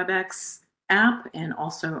raised on the WebEx app and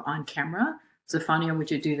also on camera. Zephania,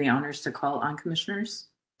 would you do the honors to call on commissioners?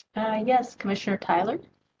 Yes, Commissioner Tyler.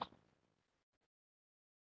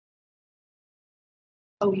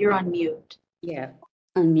 Oh, you're on mute. Yeah,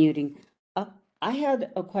 unmuting. I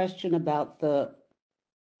had a question about the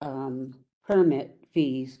permit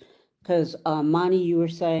fees, because Monty, you were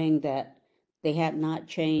saying that they had not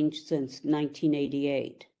changed since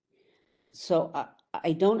 1988. So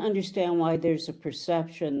I don't understand why there's a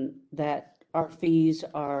perception that our fees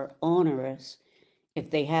are onerous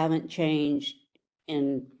if they haven't changed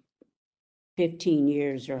in 15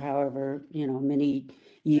 years or however, many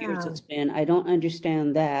years it's been. I don't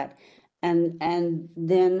understand that. And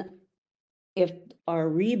then if our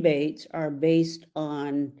rebates are based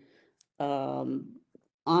on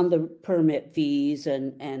the permit fees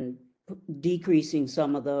and decreasing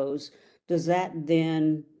some of those, does that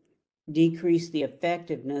then decrease the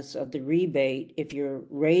effectiveness of the rebate if you're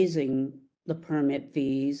raising the permit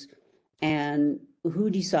fees? And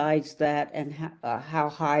who decides that, and how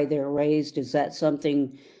high they're raised? Is that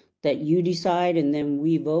something that you decide and then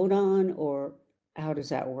we vote on, or how does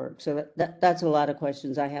that work? So that's a lot of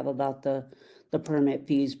questions I have about the permit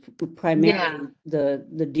fees, primarily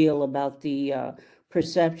the deal about the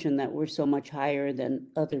perception that we're so much higher than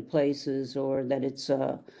other places, or that it's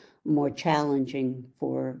more challenging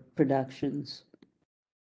for productions.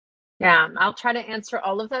 Yeah, I'll try to answer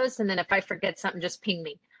all of those, and then if I forget something, just ping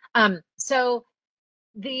me. So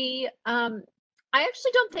the I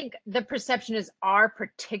actually don't think the perception is our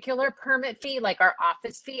particular permit fee, like our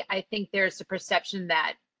office fee. I think there's a perception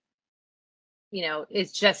that,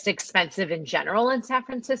 it's just expensive in general in San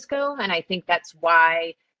Francisco. And I think that's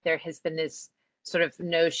why there has been this sort of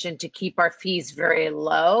notion to keep our fees very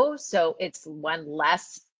low. So it's one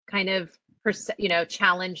less kind of,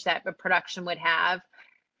 challenge that a production would have.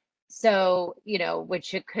 So,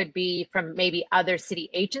 which it could be from maybe other city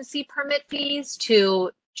agency permit fees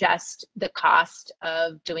to just the cost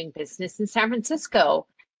of doing business in San Francisco.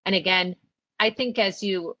 And again, I think as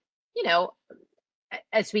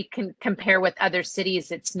as we can compare with other cities,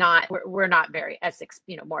 we're not very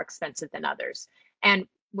more expensive than others. And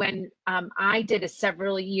when I did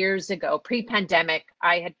several years ago, pre-pandemic,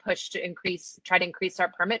 I had pushed to try to increase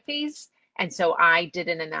our permit fees. And so I did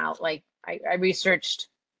in and out, like I researched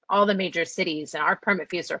all the major cities, and our permit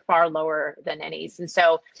fees are far lower than any's. And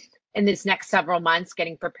so in this next several months,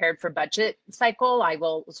 getting prepared for budget cycle, I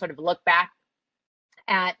will sort of look back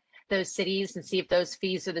at those cities and see if those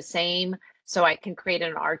fees are the same, so I can create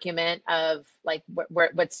an argument of like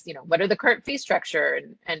what are the current fee structure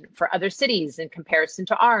and for other cities in comparison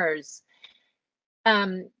to ours.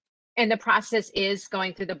 And the process is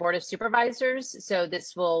going through the Board of Supervisors. So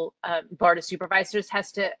this will, Board of Supervisors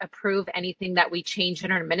has to approve anything that we change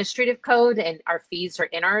in our administrative code, and our fees are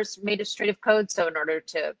in our administrative code. So in order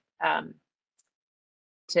to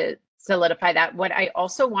solidify that, what I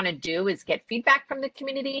also want to do is get feedback from the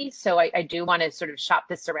community. So I do want to sort of shop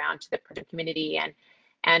this around to the community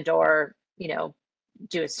or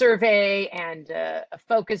do a survey and a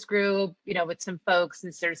focus group, with some folks,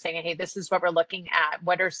 and sort of saying, hey, this is what we're looking at.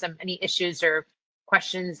 What are any issues or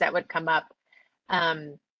questions that would come up?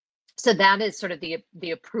 So that is sort of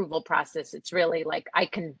the approval process. It's really like I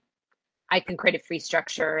can create a fee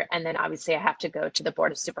structure, and then obviously I have to go to the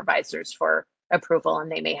Board of Supervisors for approval,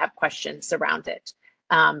 and they may have questions around it.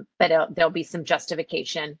 But there'll be some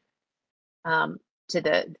justification to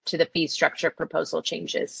the fee structure proposal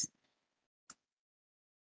changes.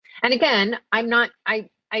 And again, I want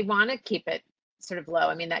to keep it sort of low.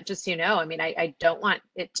 I mean, that just, I mean, I don't want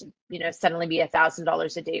it to, suddenly be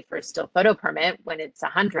 $1,000 a day for a still photo permit when it's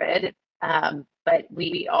 100. But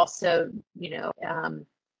we also, the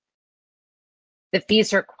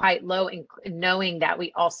fees are quite low, knowing that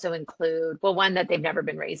we also include, well, one, that they've never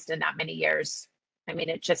been raised in that many years. I mean,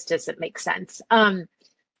 it just doesn't make sense. And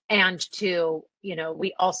two,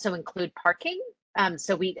 we also include parking.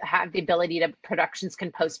 So we have the ability to, productions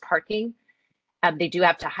can post parking. They do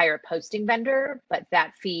have to hire a posting vendor, but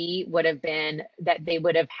that fee would have been that they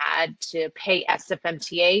would have had to pay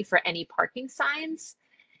SFMTA for any parking signs.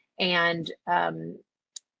 And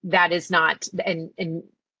that is not, and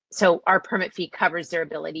so our permit fee covers their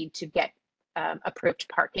ability to get approved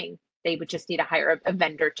parking. They would just need to hire a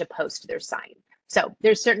vendor to post their sign. So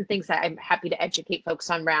there's certain things that I'm happy to educate folks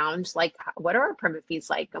on around, like what are our permit fees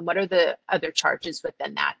like and what are the other charges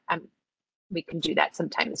within that? We can do that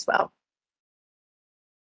sometime as well.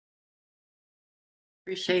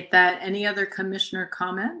 Appreciate that. Any other commissioner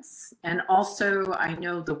comments? And also, I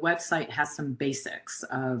know the website has some basics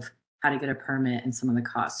of how to get a permit and some of the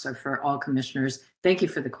costs. So for all commissioners, thank you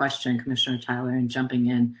for the question, Commissioner Tyler, and jumping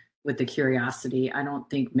in with the curiosity. I don't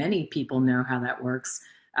think many people know how that works.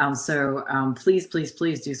 So please, please,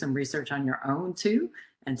 please do some research on your own too,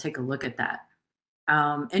 and take a look at that.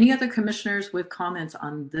 Any other commissioners with comments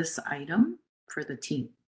on this item for the team?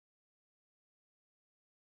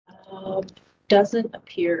 Doesn't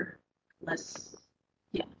appear, unless,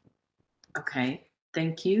 yeah. Okay,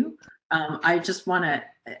 thank you. I just want to,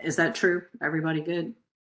 is that true? Everybody good?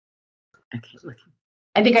 Okay, looking.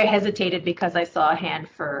 I think I hesitated because I saw a hand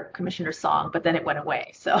for Commissioner Song, but then it went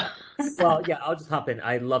away. So, well, yeah, I'll just hop in.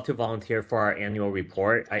 I'd love to volunteer for our annual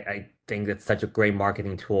report. I think it's such a great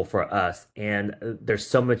marketing tool for us, and there's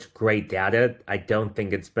so much great data. I don't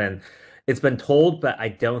think it's been told, but I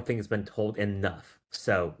don't think it's been told enough.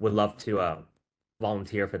 So, would love to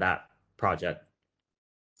volunteer for that project.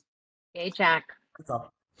 Hey, Jack. That's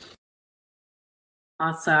all.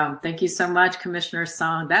 Awesome. Thank you so much, Commissioner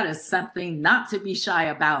Song. That is something not to be shy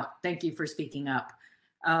about. Thank you for speaking up.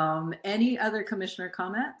 Any other commissioner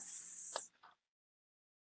comments?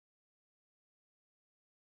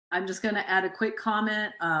 I'm just going to add a quick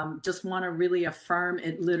comment. Just want to really affirm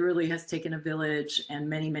it literally has taken a village and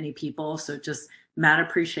many, many people. So just mad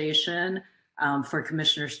appreciation for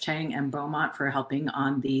Commissioners Chang and Beaumont for helping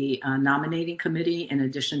on the nominating committee, in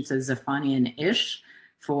addition to Zafania and Ish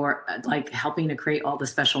for like helping to create all the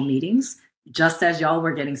special meetings. Just as y'all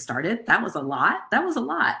were getting started, that was a lot. That was a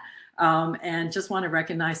lot. And just want to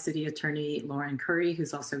recognize City Attorney Lauren Curry,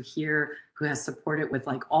 who's also here, who has supported with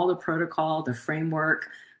like all the protocol, the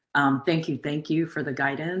framework. Thank you for the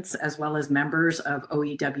guidance, as well as members of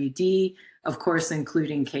OEWD, of course,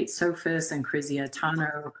 including Kate Sophis and Krizia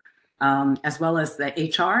Tano, as well as the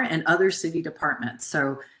HR and other city departments.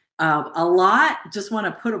 So a lot, just want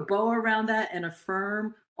to put a bow around that and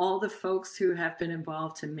affirm all the folks who have been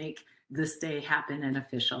involved to make this day happen and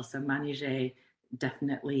official. So Manije,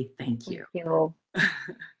 definitely thank you. Thank you.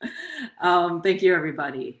 Thank you,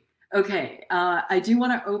 everybody. Okay, I do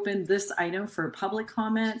want to open this item for public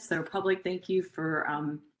comments. So public, thank you for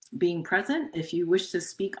being present. If you wish to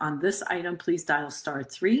speak on this item, please dial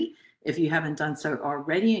 *3 if you haven't done so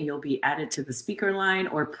already, and you'll be added to the speaker line,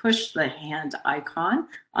 or push the hand icon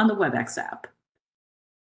on the WebEx app.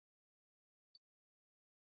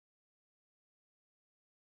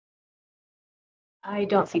 I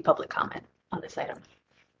don't see public comment on this item.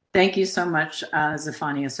 Thank you so much,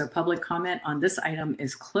 Zafania. So public comment on this item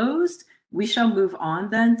is closed. We shall move on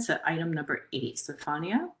then to item number 8.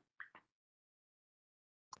 Zafania?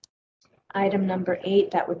 Item number 8,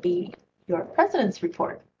 that would be your president's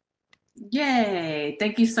report. Yay,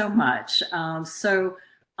 thank you so much. So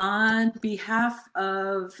on behalf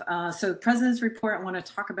of, so President's Report, I want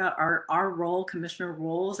to talk about our role, commissioner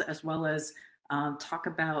roles, as well as talk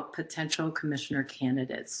about potential commissioner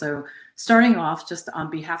candidates. So starting off, just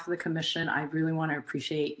on behalf of the commission, I really want to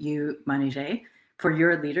appreciate you, Manije, for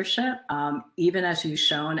your leadership, even as you've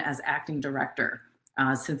shown as acting director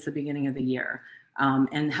since the beginning of the year.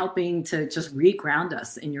 And helping to just re-ground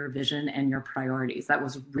us in your vision and your priorities. That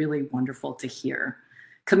was really wonderful to hear.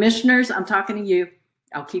 Commissioners, I'm talking to you.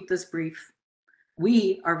 I'll keep this brief.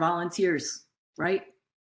 We are volunteers, right?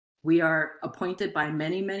 We are appointed by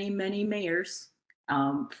many, many, many mayors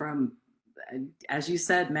from, as you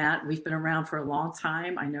said, Matt, we've been around for a long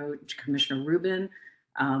time. I know Commissioner Rubin,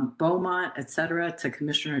 Beaumont, et cetera, to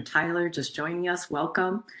Commissioner Tyler just joining us.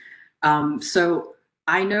 Welcome. So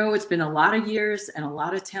I know it's been a lot of years and a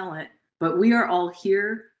lot of talent, but we are all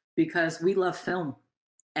here because we love film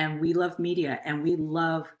and we love media and we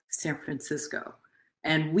love San Francisco.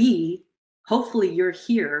 And we hopefully you're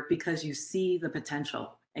here because you see the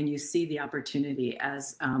potential and you see the opportunity,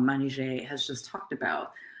 as Manijay has just talked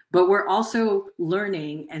about. But we're also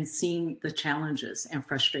learning and seeing the challenges and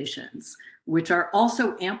frustrations, which are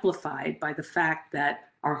also amplified by the fact that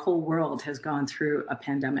our whole world has gone through a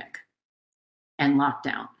pandemic and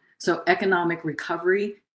lockdown. So economic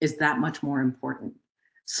recovery is that much more important.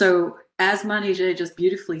 So as Manijay just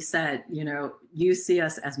beautifully said, you know, you see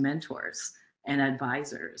us as mentors and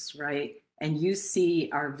advisors, right? And you see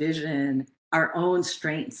our vision, our own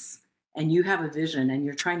strengths, and you have a vision and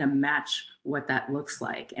you're trying to match what that looks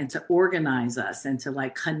like and to organize us and to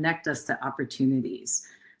like connect us to opportunities.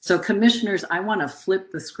 So commissioners, I want to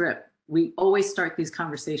flip the script. We always start these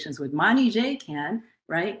conversations with Manijay can,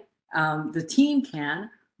 right? The team can,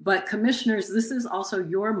 but commissioners, this is also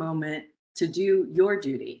your moment to do your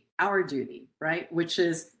duty, our duty, right? Which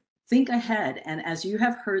is think ahead. And as you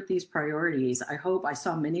have heard these priorities, I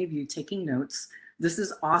saw many of you taking notes. This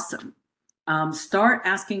is awesome. Start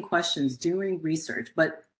asking questions, doing research,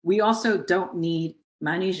 but we also don't need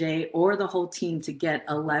Manijay or the whole team to get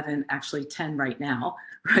 11, actually 10 right now,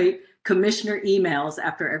 right? Commissioner emails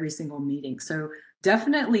after every single meeting. So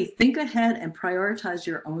definitely think ahead and prioritize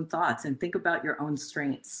your own thoughts and think about your own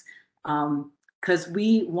strengths. Because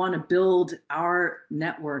we want to build our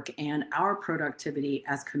network and our productivity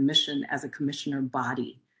as a commissioner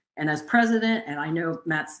body. And as president, and I know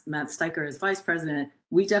Matt Steiker as vice president,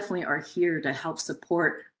 we definitely are here to help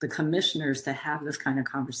support the commissioners to have this kind of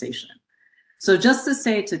conversation. So just to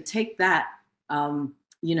say, to take that,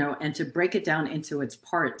 you know, and to break it down into its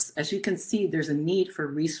parts, as you can see, there's a need for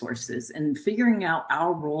resources, and figuring out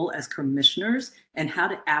our role as commissioners and how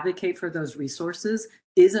to advocate for those resources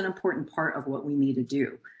is an important part of what we need to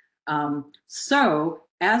do. So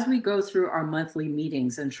as we go through our monthly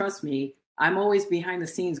meetings, and trust me, I'm always behind the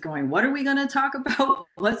scenes going, what are we going to talk about?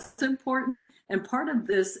 What's important? And part of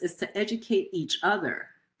this is to educate each other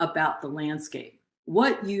about the landscape.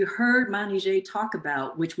 What you heard Manijay talk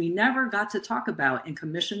about, which we never got to talk about in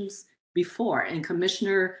commissions before, in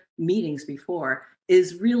commissioner meetings before,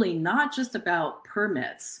 is really not just about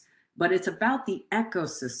permits, but it's about the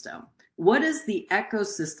ecosystem. What is the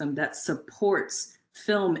ecosystem that supports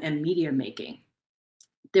film and media making?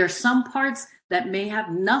 There's some parts that may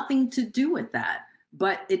have nothing to do with that,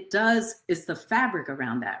 but it does, it's the fabric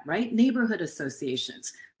around that, right? Neighborhood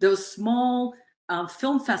associations, those small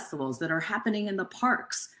film festivals that are happening in the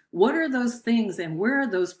parks. What are those things and where are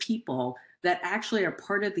those people that actually are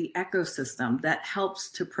part of the ecosystem that helps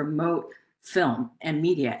to promote film and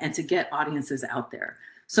media and to get audiences out there?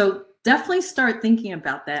 So definitely start thinking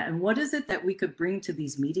about that. And what is it that we could bring to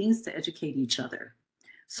these meetings to educate each other?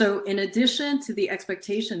 So in addition to the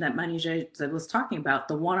expectation that Manijay was talking about,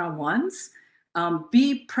 the one-on-ones,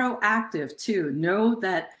 be proactive too. Know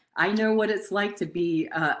that I know what it's like to be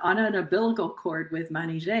on an umbilical cord with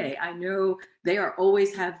Manijay. I know they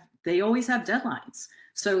always have deadlines.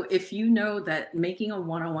 So if you know that making a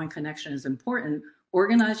one-on-one connection is important,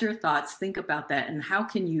 organize your thoughts, think about that, and how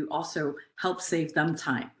can you also help save them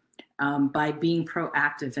time by being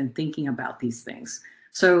proactive and thinking about these things.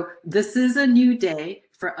 So this is a new day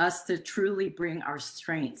for us to truly bring our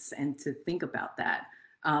strengths and to think about that.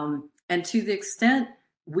 And to the extent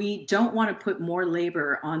we don't want to put more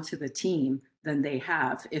labor onto the team than they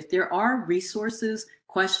have, if there are resources,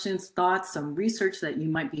 questions, thoughts, some research that you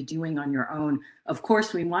might be doing on your own, of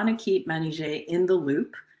course, we want to keep Manijay in the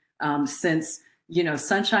loop since, you know,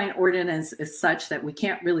 Sunshine Ordinance is such that we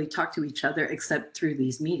can't really talk to each other except through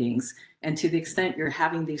these meetings. And to the extent you're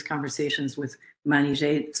having these conversations with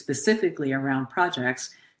Manijay specifically around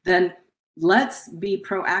projects, then let's be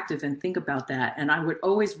proactive and think about that. And I would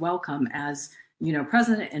always welcome, as you know,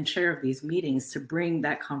 president and chair of these meetings, to bring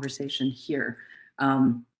that conversation here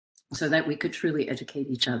so that we could truly educate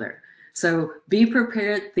each other. So be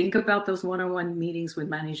prepared, think about those one-on-one meetings with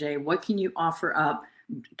Manijay. What can you offer up?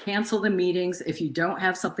 Cancel the meetings if you don't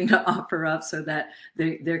have something to offer up so that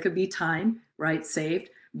there could be time, right, saved.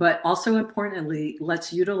 But also importantly,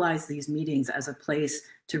 let's utilize these meetings as a place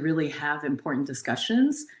to really have important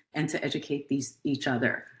discussions and to educate each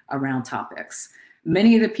other around topics.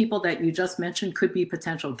 Many of the people that you just mentioned could be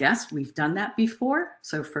potential guests. We've done that before.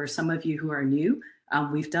 So for some of you who are new,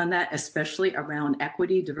 we've done that especially around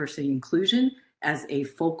equity, diversity, inclusion as a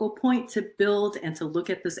focal point to build and to look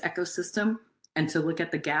at this ecosystem and to look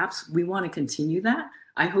at the gaps. We want to continue that.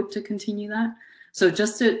 I hope to continue that. So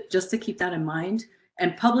just to keep that in mind.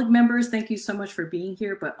 And public members, thank you so much for being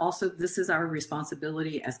here, but also this is our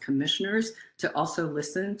responsibility as commissioners to also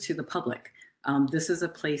listen to the public. This is a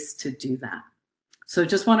place to do that. So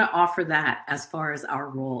just want to offer that as far as our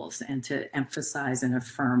roles and to emphasize and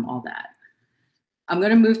affirm all that. I'm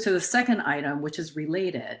going to move to the second item, which is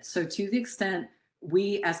related. So to the extent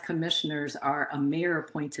we as commissioners are a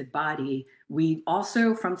mayor-appointed body, we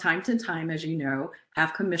also, from time to time, as you know,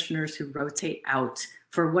 have commissioners who rotate out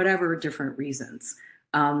for whatever different reasons.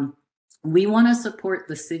 We want to support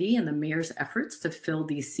the city and the mayor's efforts to fill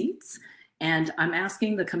these seats. And I'm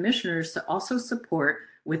asking the commissioners to also support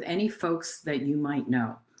with any folks that you might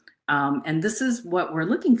know. And this is what we're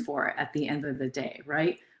looking for at the end of the day,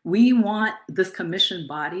 right? We want this commission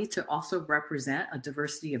body to also represent a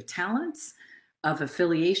diversity of talents, of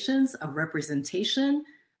affiliations, of representation,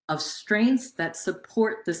 of strengths that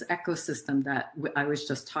support this ecosystem that I was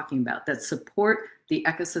just talking about, that support the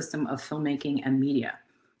ecosystem of filmmaking and media.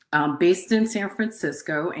 Based in San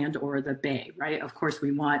Francisco and or the Bay, right? Of course,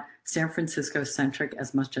 we want San Francisco centric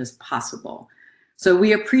as much as possible. So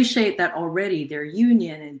we appreciate that already their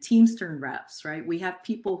union and Teamster reps, right? We have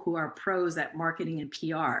people who are pros at marketing and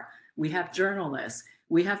PR. We have journalists.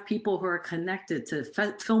 We have people who are connected to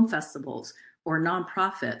film festivals or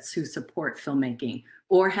nonprofits who support filmmaking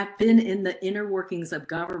or have been in the inner workings of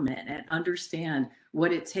government and understand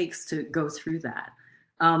what it takes to go through that.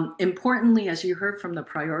 Importantly, as you heard from the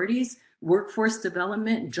priorities, workforce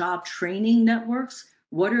development, job training networks,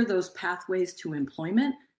 what are those pathways to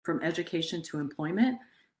employment, from education to employment?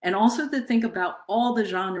 And also to think about all the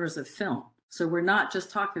genres of film. So we're not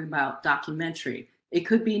just talking about documentary. It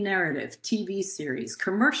could be narrative, TV series,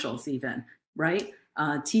 commercials even, right?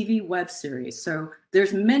 TV web series. So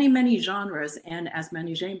there's many, many genres. And as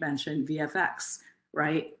Manijay mentioned, VFX,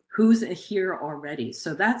 right? Who's here already?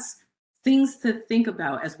 So that's things to think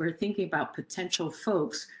about as we're thinking about potential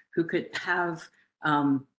folks who could have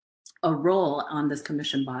a role on this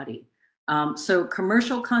commission body. So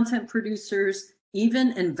commercial content producers,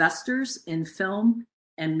 even investors in film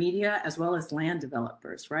and media, as well as land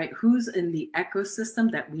developers, right? Who's in the ecosystem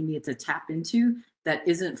that we need to tap into that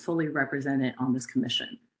isn't fully represented on this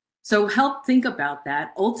commission? So help think about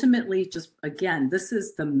that. Ultimately, just again, this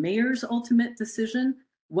is the mayor's ultimate decision.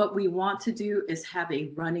 What we want to do is have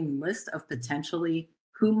a running list of potentially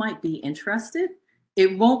who might be interested.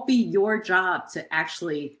 It won't be your job to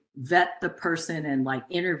actually vet the person and like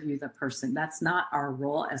interview the person. That's not our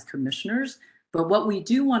role as commissioners. But what we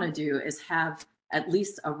do want to do is have at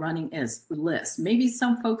least a running list. Maybe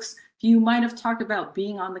some folks, you might have talked about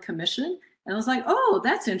being on the commission and I was like, oh,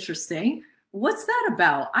 that's interesting. What's that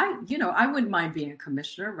about? I wouldn't mind being a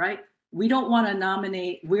commissioner, right? We don't want to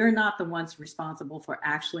nominate. We're not the ones responsible for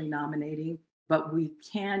actually nominating, but we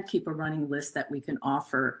can keep a running list that we can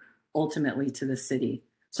offer ultimately to the city.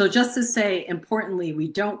 So just to say, importantly, we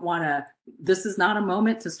don't want to, this is not a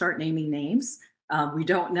moment to start naming names. We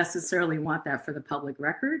don't necessarily want that for the public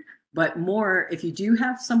record, but more, if you do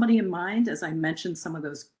have somebody in mind, as I mentioned, some of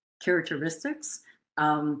those characteristics,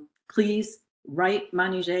 please write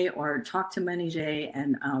Manijay or talk to Manijay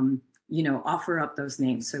and, offer up those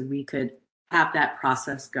names so we could have that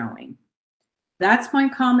process going. That's my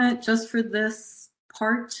comment just for this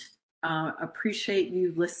part. Appreciate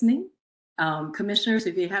you listening. Commissioners,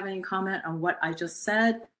 if you have any comment on what I just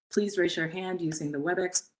said, please raise your hand using the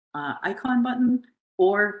WebEx icon button,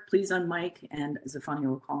 or please unmic and Zafania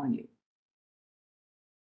will call on you.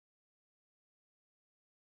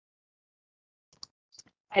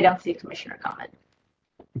 I don't see a commissioner comment.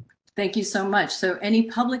 Thank you so much. So any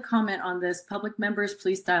public comment on this, public members,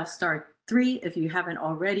 please dial *3 if you haven't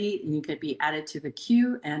already, and you could be added to the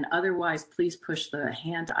queue, and otherwise please push the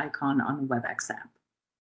hand icon on the WebEx app.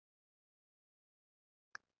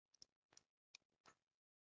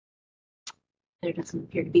 There doesn't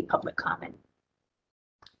appear to be public comment.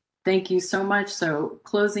 Thank you so much. So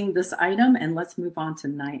closing this item, and let's move on to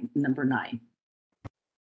number 9.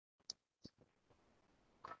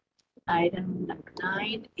 Item number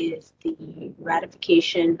 9 is the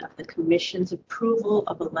ratification of the Commission's approval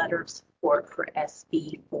of a letter of support for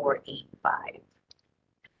SB 485.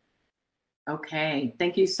 Okay,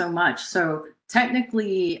 thank you so much. So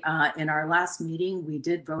technically, in our last meeting, we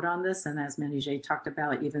did vote on this, and as Manijay talked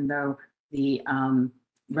about, even though the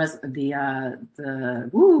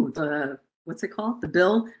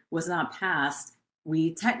bill was not passed,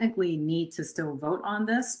 we technically need to still vote on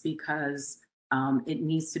this because it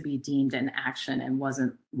needs to be deemed an action and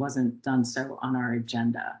wasn't done so on our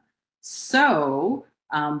agenda. So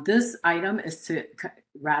this item is to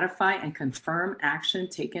ratify and confirm action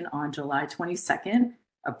taken on July 22nd,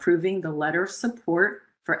 approving the letter of support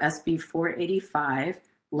for SB 485,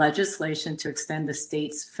 legislation to extend the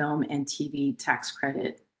state's film and TV tax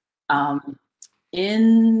credit. I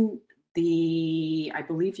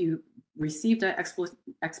believe you received an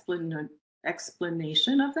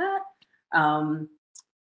explanation of that.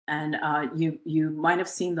 And you might have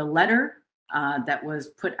seen the letter that was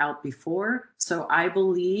put out before. So I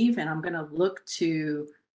believe, and I'm going to look to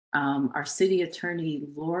our city attorney,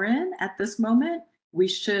 Lauren, at this moment,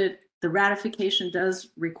 the ratification does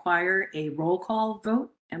require a roll call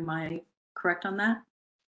vote. Am I correct on that?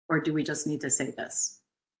 Or do we just need to say this?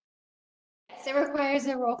 Yes, it requires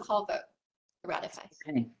a roll call vote to ratify.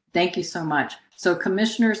 Okay, thank you so much. So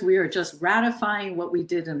commissioners, we are just ratifying what we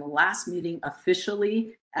did in the last meeting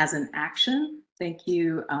officially as an action. Thank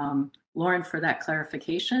you, Lauren, for that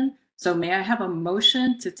clarification. So may I have a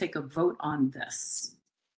motion to take a vote on this?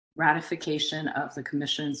 Ratification of the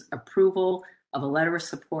commission's approval of a letter of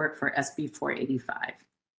support for SB 485.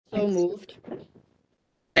 So moved.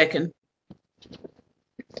 Second.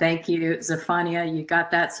 Thank you, Zephania. You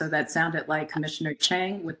got that. So that sounded like Commissioner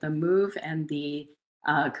Chang with the move and the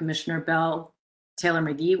Commissioner Bell Taylor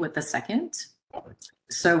McGee with the second.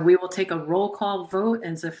 So we will take a roll call vote,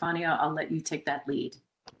 and Zephania, I'll let you take that lead.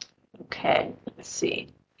 Okay, let's see.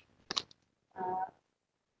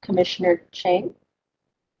 Commissioner Chang,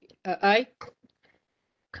 Aye.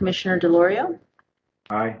 Commissioner Delorio,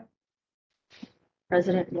 Aye.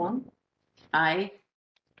 President Wong, Aye.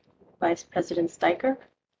 Vice President Steiker,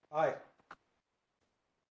 Aye.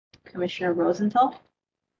 Commissioner Rosenthal,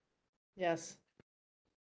 Yes.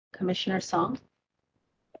 Commissioner Song,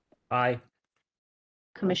 Aye.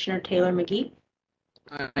 Commissioner Taylor McGee,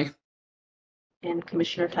 Aye. and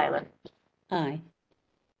Commissioner Tyler. Aye.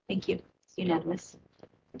 Thank you. It's unanimous.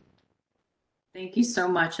 Thank you so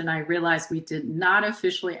much. And I realize we did not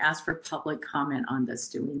officially ask for public comment on this.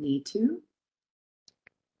 Do we need to?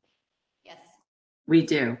 Yes. We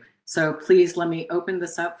do. So please let me open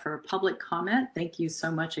this up for public comment. Thank you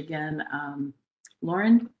so much again,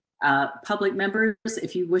 Lauren. Public members,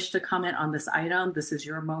 if you wish to comment on this item, this is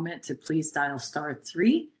your moment to please dial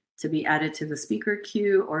 *3 to be added to the speaker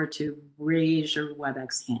queue or to raise your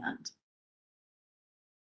WebEx hand.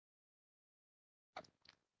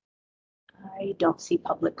 I don't see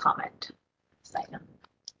public comment. This item.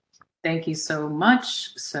 Thank you so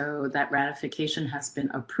much. So that ratification has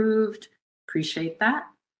been approved. Appreciate that.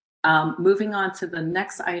 Moving on to the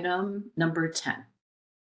next item, number 10.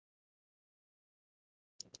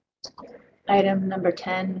 Item number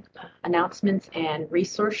 10, announcements and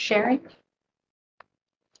resource sharing.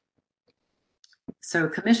 So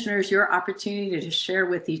commissioners, your opportunity to share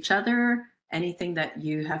with each other anything that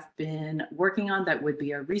you have been working on that would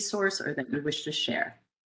be a resource or that you wish to share.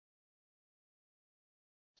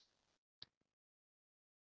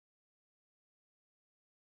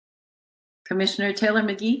 Commissioner Taylor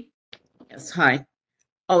McGee? Yes, hi.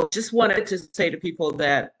 Oh, just wanted to say to people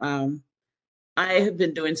that I have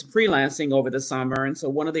been doing some freelancing over the summer. And so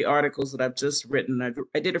one of the articles that I've just written,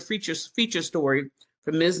 I did a feature story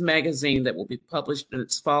for Ms. Magazine that will be published in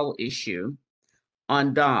its fall issue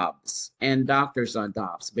on Dobbs and Doctors on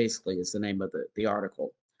Dobbs, basically is the name of the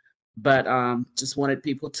article. But just wanted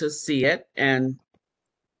people to see it, and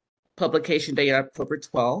publication date October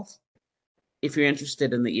 12th, if you're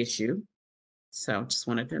interested in the issue. So just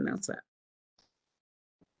wanted to announce that.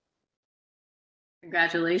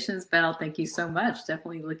 Congratulations, Belle. Thank you so much.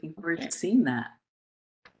 Definitely looking forward to seeing that.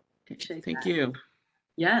 Appreciate Thank that. you.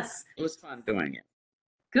 Yes. It was fun doing it.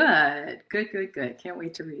 Good, good, good, good. Can't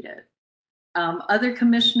wait to read it. Other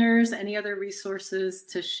commissioners, any other resources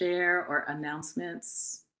to share or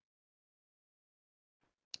announcements?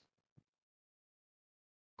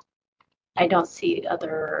 I don't see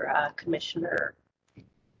other commissioner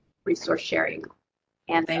resource sharing.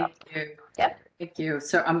 And Thank you. Yep. Thank you.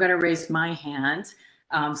 So I'm going to raise my hand.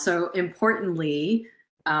 So importantly,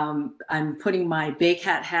 I'm putting my big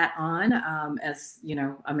hat on, as you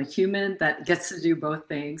know, I'm a human that gets to do both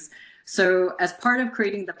things. So as part of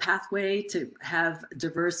creating the pathway to have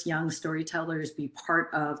diverse young storytellers be part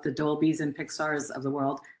of the Dolbys and Pixars of the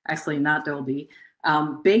world, actually not Dolby,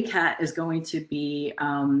 Big Hat is going to be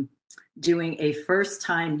doing a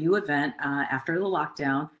first-time new event after the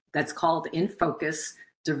lockdown that's called In Focus,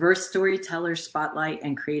 Diverse Storyteller Spotlight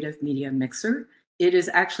and Creative Media Mixer. It is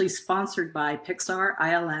actually sponsored by Pixar,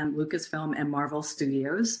 ILM, Lucasfilm, and Marvel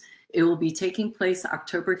Studios. It will be taking place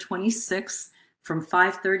October 26th from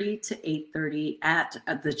 5:30 to 8:30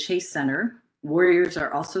 at the Chase Center. Warriors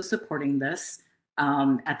are also supporting this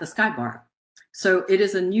at the Sky Bar. So it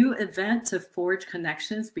is a new event to forge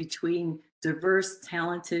connections between diverse,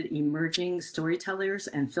 talented, emerging storytellers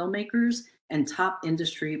and filmmakers and top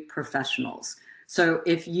industry professionals. So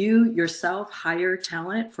if you yourself hire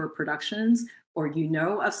talent for productions, or you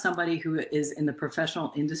know of somebody who is in the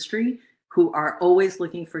professional industry who are always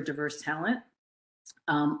looking for diverse talent,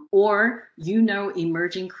 Or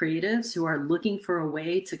emerging creatives who are looking for a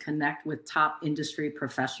way to connect with top industry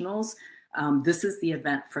professionals, this is the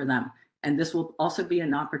event for them. And this will also be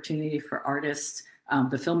an opportunity for artists,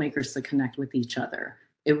 the filmmakers, to connect with each other.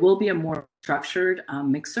 It will be a more structured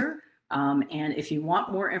mixer. And if you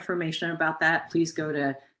want more information about that, please go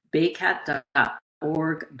to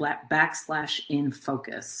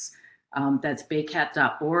baycat.org/infocus. That's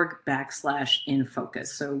baycat.org/infocus.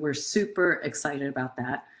 So we're super excited about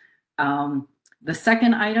that. The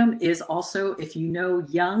second item is also, if you know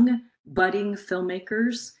young budding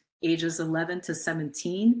filmmakers ages 11 to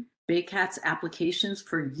 17, Baycat's applications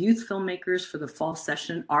for youth filmmakers for the fall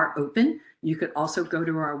session are open. You could also go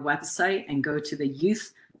to our website and go to the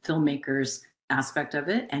youth filmmakers aspect of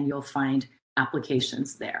it, and you'll find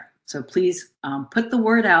applications there. So please put the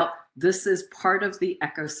word out. This is part of the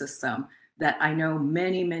ecosystem that I know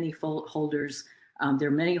many holders, there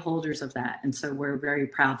are many holders of that. And so we're very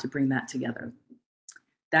proud to bring that together.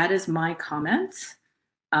 That is my comment.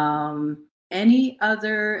 Any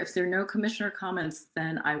other, if there are no commissioner comments,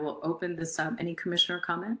 then I will open this up. Any commissioner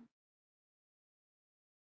comment?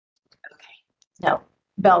 Okay. No,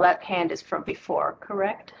 Belle, that hand is from before,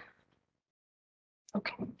 correct?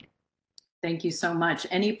 Okay. Thank you so much.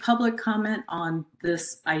 Any public comment on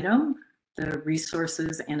this item, the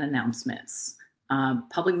resources and announcements?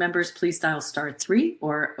 Public members, please dial *3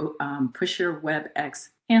 or push your WebEx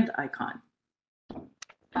hand icon.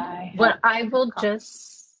 What I will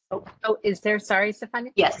just, is there, sorry,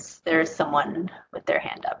 Stefania? Yes, there is someone with their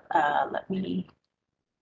hand up. Let me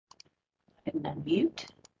unmute.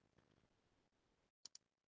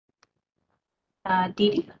 Dee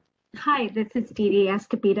Dee. Hi, this is Dee Dee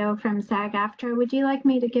Escobedo from SAG-AFTRA. Would you like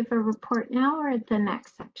me to give a report now or the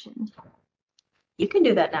next section? You can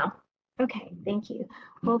do that now. Okay, thank you.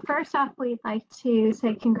 Well, first off, we'd like to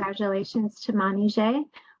say congratulations to Mani Jay.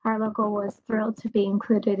 Our local was thrilled to be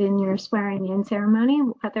included in your swearing-in ceremony,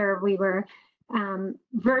 whether we were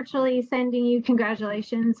virtually sending you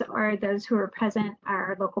congratulations or those who were present,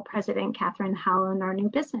 our local president, Catherine Howell, and our new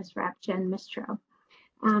business rep, Jen Mistro.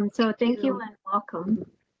 So thank you and welcome.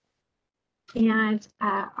 And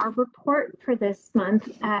our report for this month,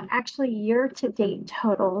 actually year-to-date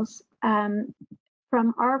totals,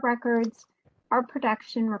 from our records, our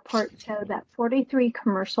production reports show that 43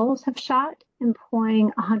 commercials have shot,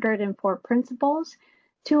 employing 104 principals,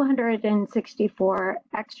 264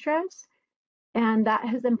 extras, and that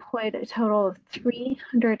has employed a total of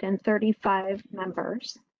 335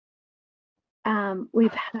 members.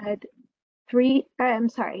 We've had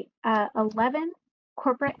 11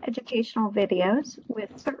 corporate educational videos with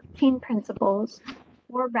 13 principals,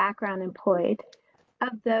 4 background employed.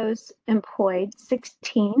 Of those employed,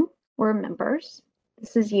 16 were members.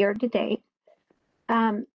 This is year to date.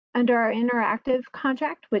 Under our interactive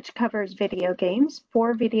contract, which covers video games,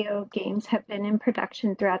 4 video games have been in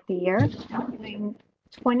production throughout the year, including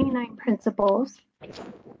 29 principals,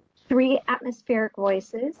 3 atmospheric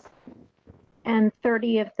voices, and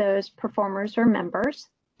 30 of those performers are members.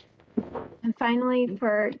 And finally,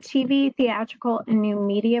 for TV, theatrical, and new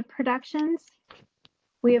media productions,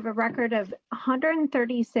 we have a record of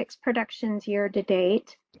 136 productions year to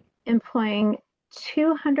date, employing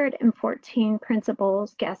 214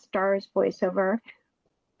 principals, guest stars, voiceover,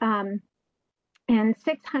 and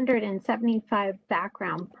 675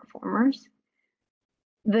 background performers.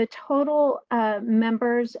 The total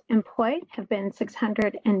members employed have been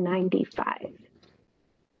 695.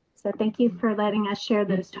 So thank you for letting us share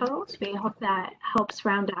those totals. We hope that helps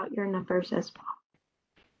round out your numbers as well.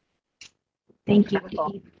 Thank you, Dee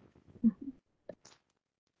Dee.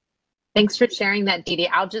 Thanks for sharing that, Dee Dee.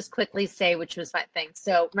 I'll just quickly say, which was my thing.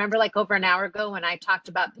 So remember, like over an hour ago when I talked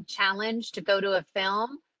about the challenge to go to a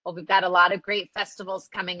film? Well, we've got a lot of great festivals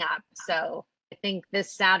coming up. So I think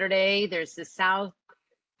this Saturday, there's the South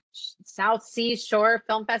Seashore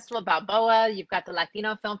Film Festival, Balboa. You've got the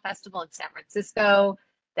Latino Film Festival in San Francisco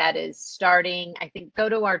that is starting. I think go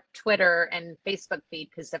to our Twitter and Facebook feed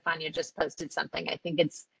because Stefania just posted something. I think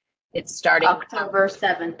it's starting October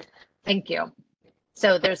 7th. Thank you.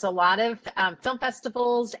 So there's a lot of film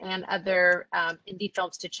festivals and other indie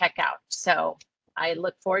films to check out. So I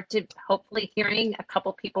look forward to hopefully hearing a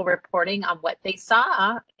couple people reporting on what they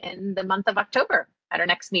saw in the month of October at our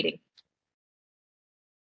next meeting.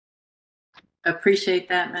 Appreciate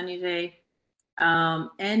that, Manijay.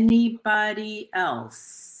 Anybody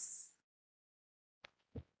else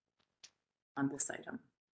on this item?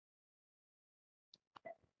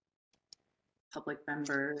 Public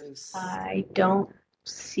members? I don't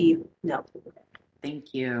see, no.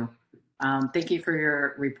 Thank you. Thank you for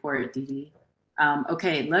your report, Dee Dee.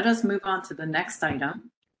 Okay, let us move on to the next item.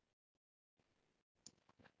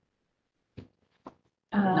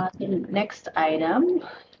 The next item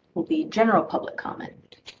will be general public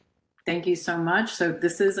comment. Thank you so much. So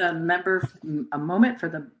this is a moment for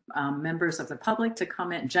the members of the public to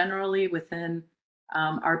comment generally within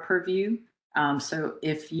our purview. So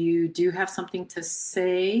if you do have something to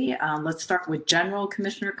say, let's start with general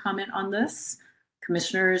commissioner comment on this.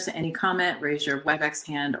 Commissioners, any comment, raise your WebEx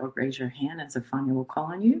hand or raise your hand, and Zafania will call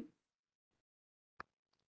on you.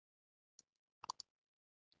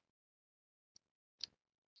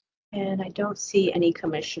 And I don't see any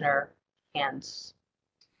commissioner hands.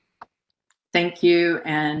 Thank you.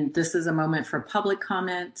 And this is a moment for public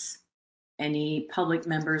comment. Any public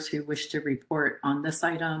members who wish to report on this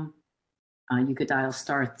item, you could dial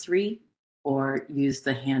 *3 or use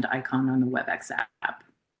the hand icon on the WebEx app.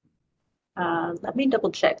 Let me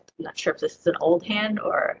double check. I'm not sure if this is an old hand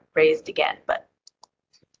or raised again, but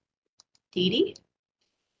Dee Dee?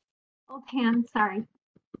 Old hand, sorry.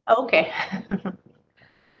 Okay.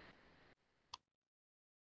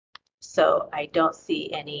 So I don't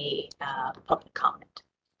see any public comment.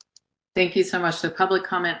 Thank you so much. The public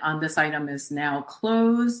comment on this item is now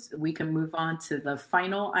closed. We can move on to the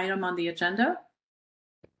final item on the agenda.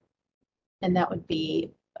 And that would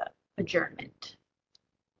be adjournment.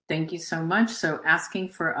 Thank you so much. So asking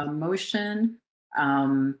for a motion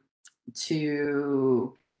asking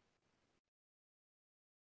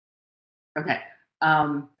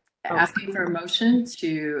for a motion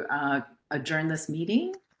to adjourn this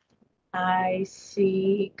meeting. I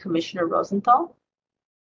see Commissioner Rosenthal.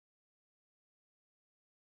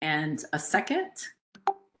 And a second.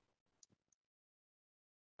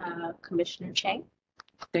 Commissioner Chang.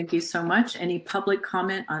 Thank you so much. Any public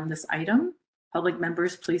comment on this item? Public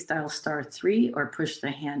members, please dial *3 or push the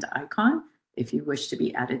hand icon if you wish to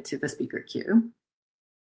be added to the speaker queue.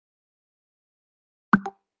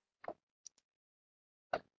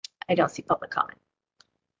 I don't see public comment.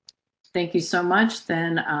 Thank you so much.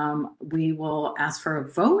 Then we will ask for a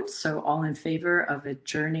vote. So all in favor of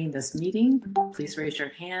adjourning this meeting, please raise your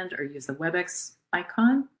hand or use the WebEx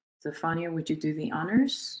icon. Zafania, would you do the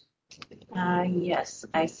honors? Yes,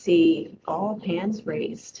 I see all hands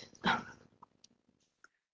raised.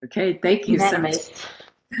 Okay, thank you. Unanimous.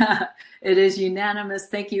 It is unanimous.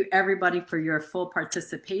 Thank you, everybody, for your full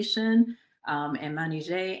participation. And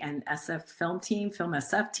Manijay and SF Film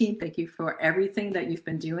SF team, thank you for everything that you've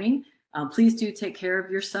been doing. Please do take care of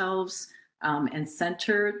yourselves and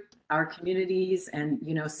center our communities and,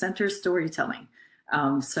 center storytelling.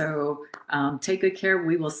 So take good care.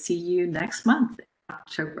 We will see you next month,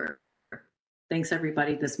 October. Thanks,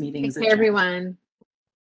 everybody. This meeting is adjourned. Take care, everyone.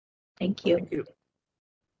 Thank you. Thank you.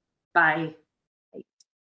 Bye.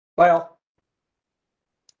 Bye all.